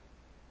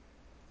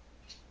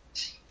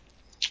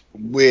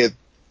 With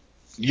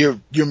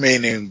you're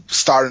meaning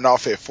starting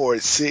off at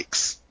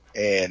 4-6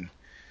 and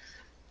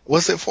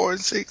was it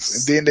 4-6?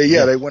 And then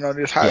they went on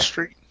this hot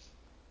streak.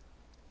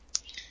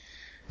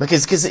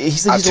 Because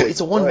it's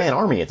a one-man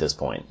army at this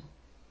point.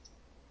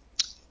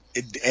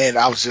 And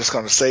I was just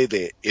going to say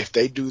that if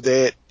they do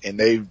that and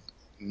they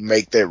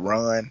make that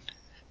run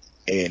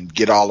and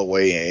get all the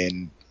way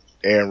and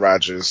Aaron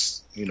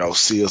Rodgers,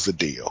 seals the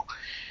deal.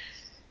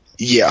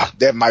 Yeah,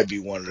 that might be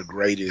one of the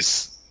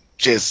greatest,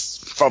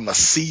 just from a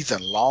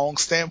season-long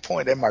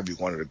standpoint, that might be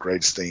one of the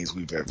greatest things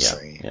we've ever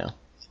seen. Yeah.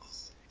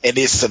 And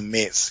it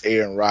cements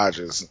Aaron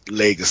Rodgers'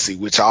 legacy,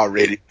 which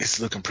already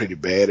is looking pretty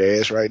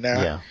badass right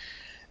now. Yeah.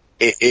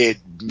 It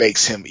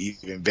makes him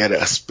even better,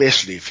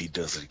 especially if he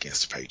does it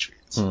against the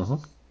Patriots. Mm-hmm.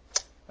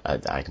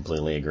 I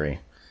completely agree.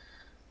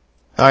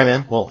 All right,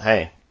 man. Well,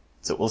 hey,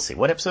 so we'll see.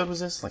 What episode was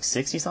this? Like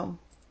 60 something?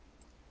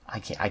 I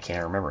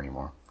can't remember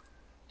anymore.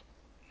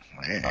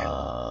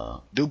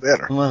 Man, do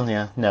better. Well,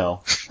 yeah,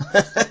 no.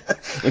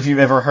 If you've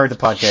ever heard the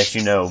podcast,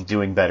 you know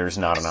doing better is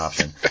not an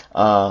option.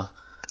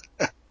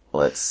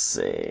 Let's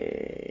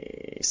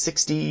say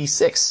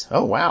 66.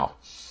 Oh, wow.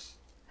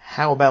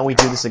 How about we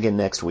do this again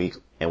next week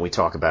and we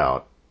talk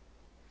about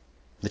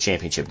the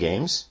championship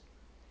games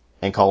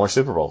and call our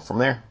Super Bowl from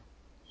there.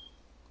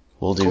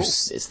 We'll do,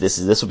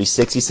 this will be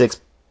 66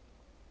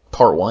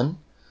 part 1,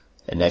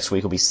 and next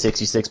week will be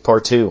 66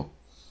 part 2.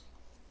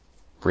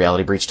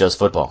 Reality Breach does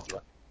football.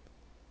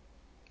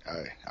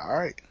 All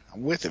right.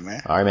 I'm with it,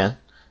 man. All right, man.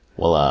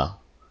 Well,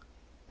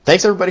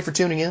 thanks everybody for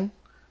tuning in.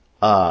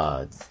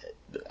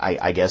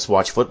 I guess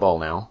watch football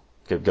now.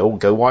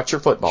 Go watch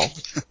your football.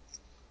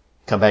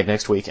 Come back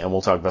next week and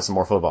we'll talk about some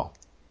more football.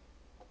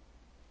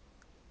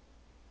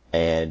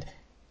 And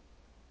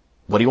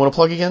what do you want to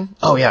plug again?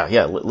 Oh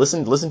yeah.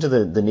 Listen to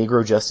the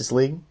Negro Justice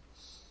League.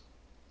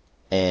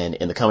 And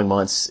in the coming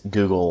months,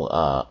 Google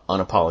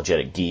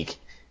Unapologetic Geek,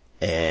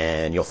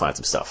 and you'll find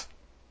some stuff.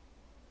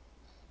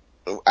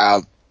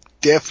 I'll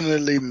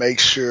definitely make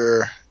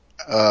sure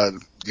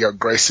your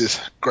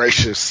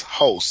gracious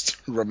host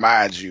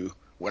reminds you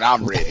when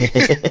I'm ready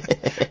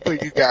for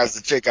you guys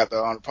to check out the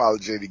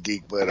Unapologetic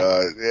Geek. But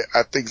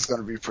I think it's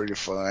going to be pretty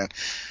fun.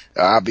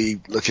 I'll be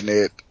looking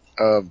at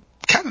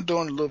kind of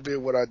doing a little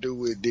bit what I do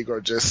with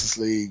Negro Justice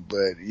League,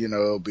 but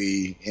it'll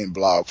be in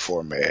blog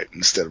format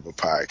instead of a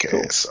podcast.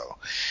 Cool. So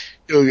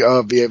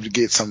you'll be able to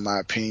get some of my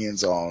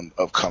opinions on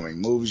upcoming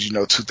movies.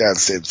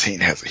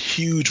 2017 has a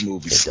huge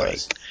movie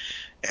slate.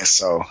 And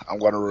so I'm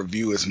going to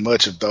review as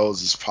much of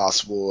those as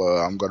possible.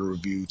 I'm going to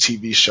review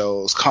TV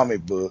shows,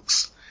 comic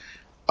books,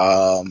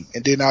 and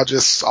then I'll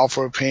just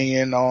offer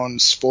opinion on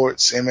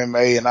sports,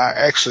 MMA, and I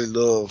actually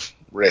love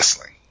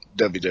wrestling,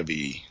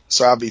 WWE.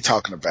 So I'll be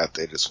talking about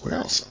that as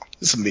well. Nice. So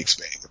it's a mixed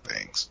bag of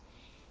things.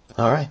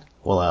 All right.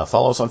 Well,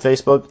 follow us on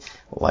Facebook,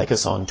 like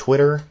us on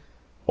Twitter,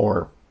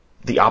 or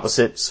the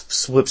opposite,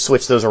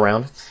 switch those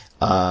around,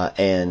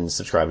 and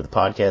subscribe to the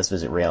podcast.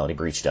 Visit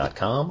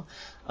realitybreach.com.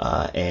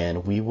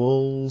 And we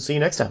will see you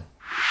next time.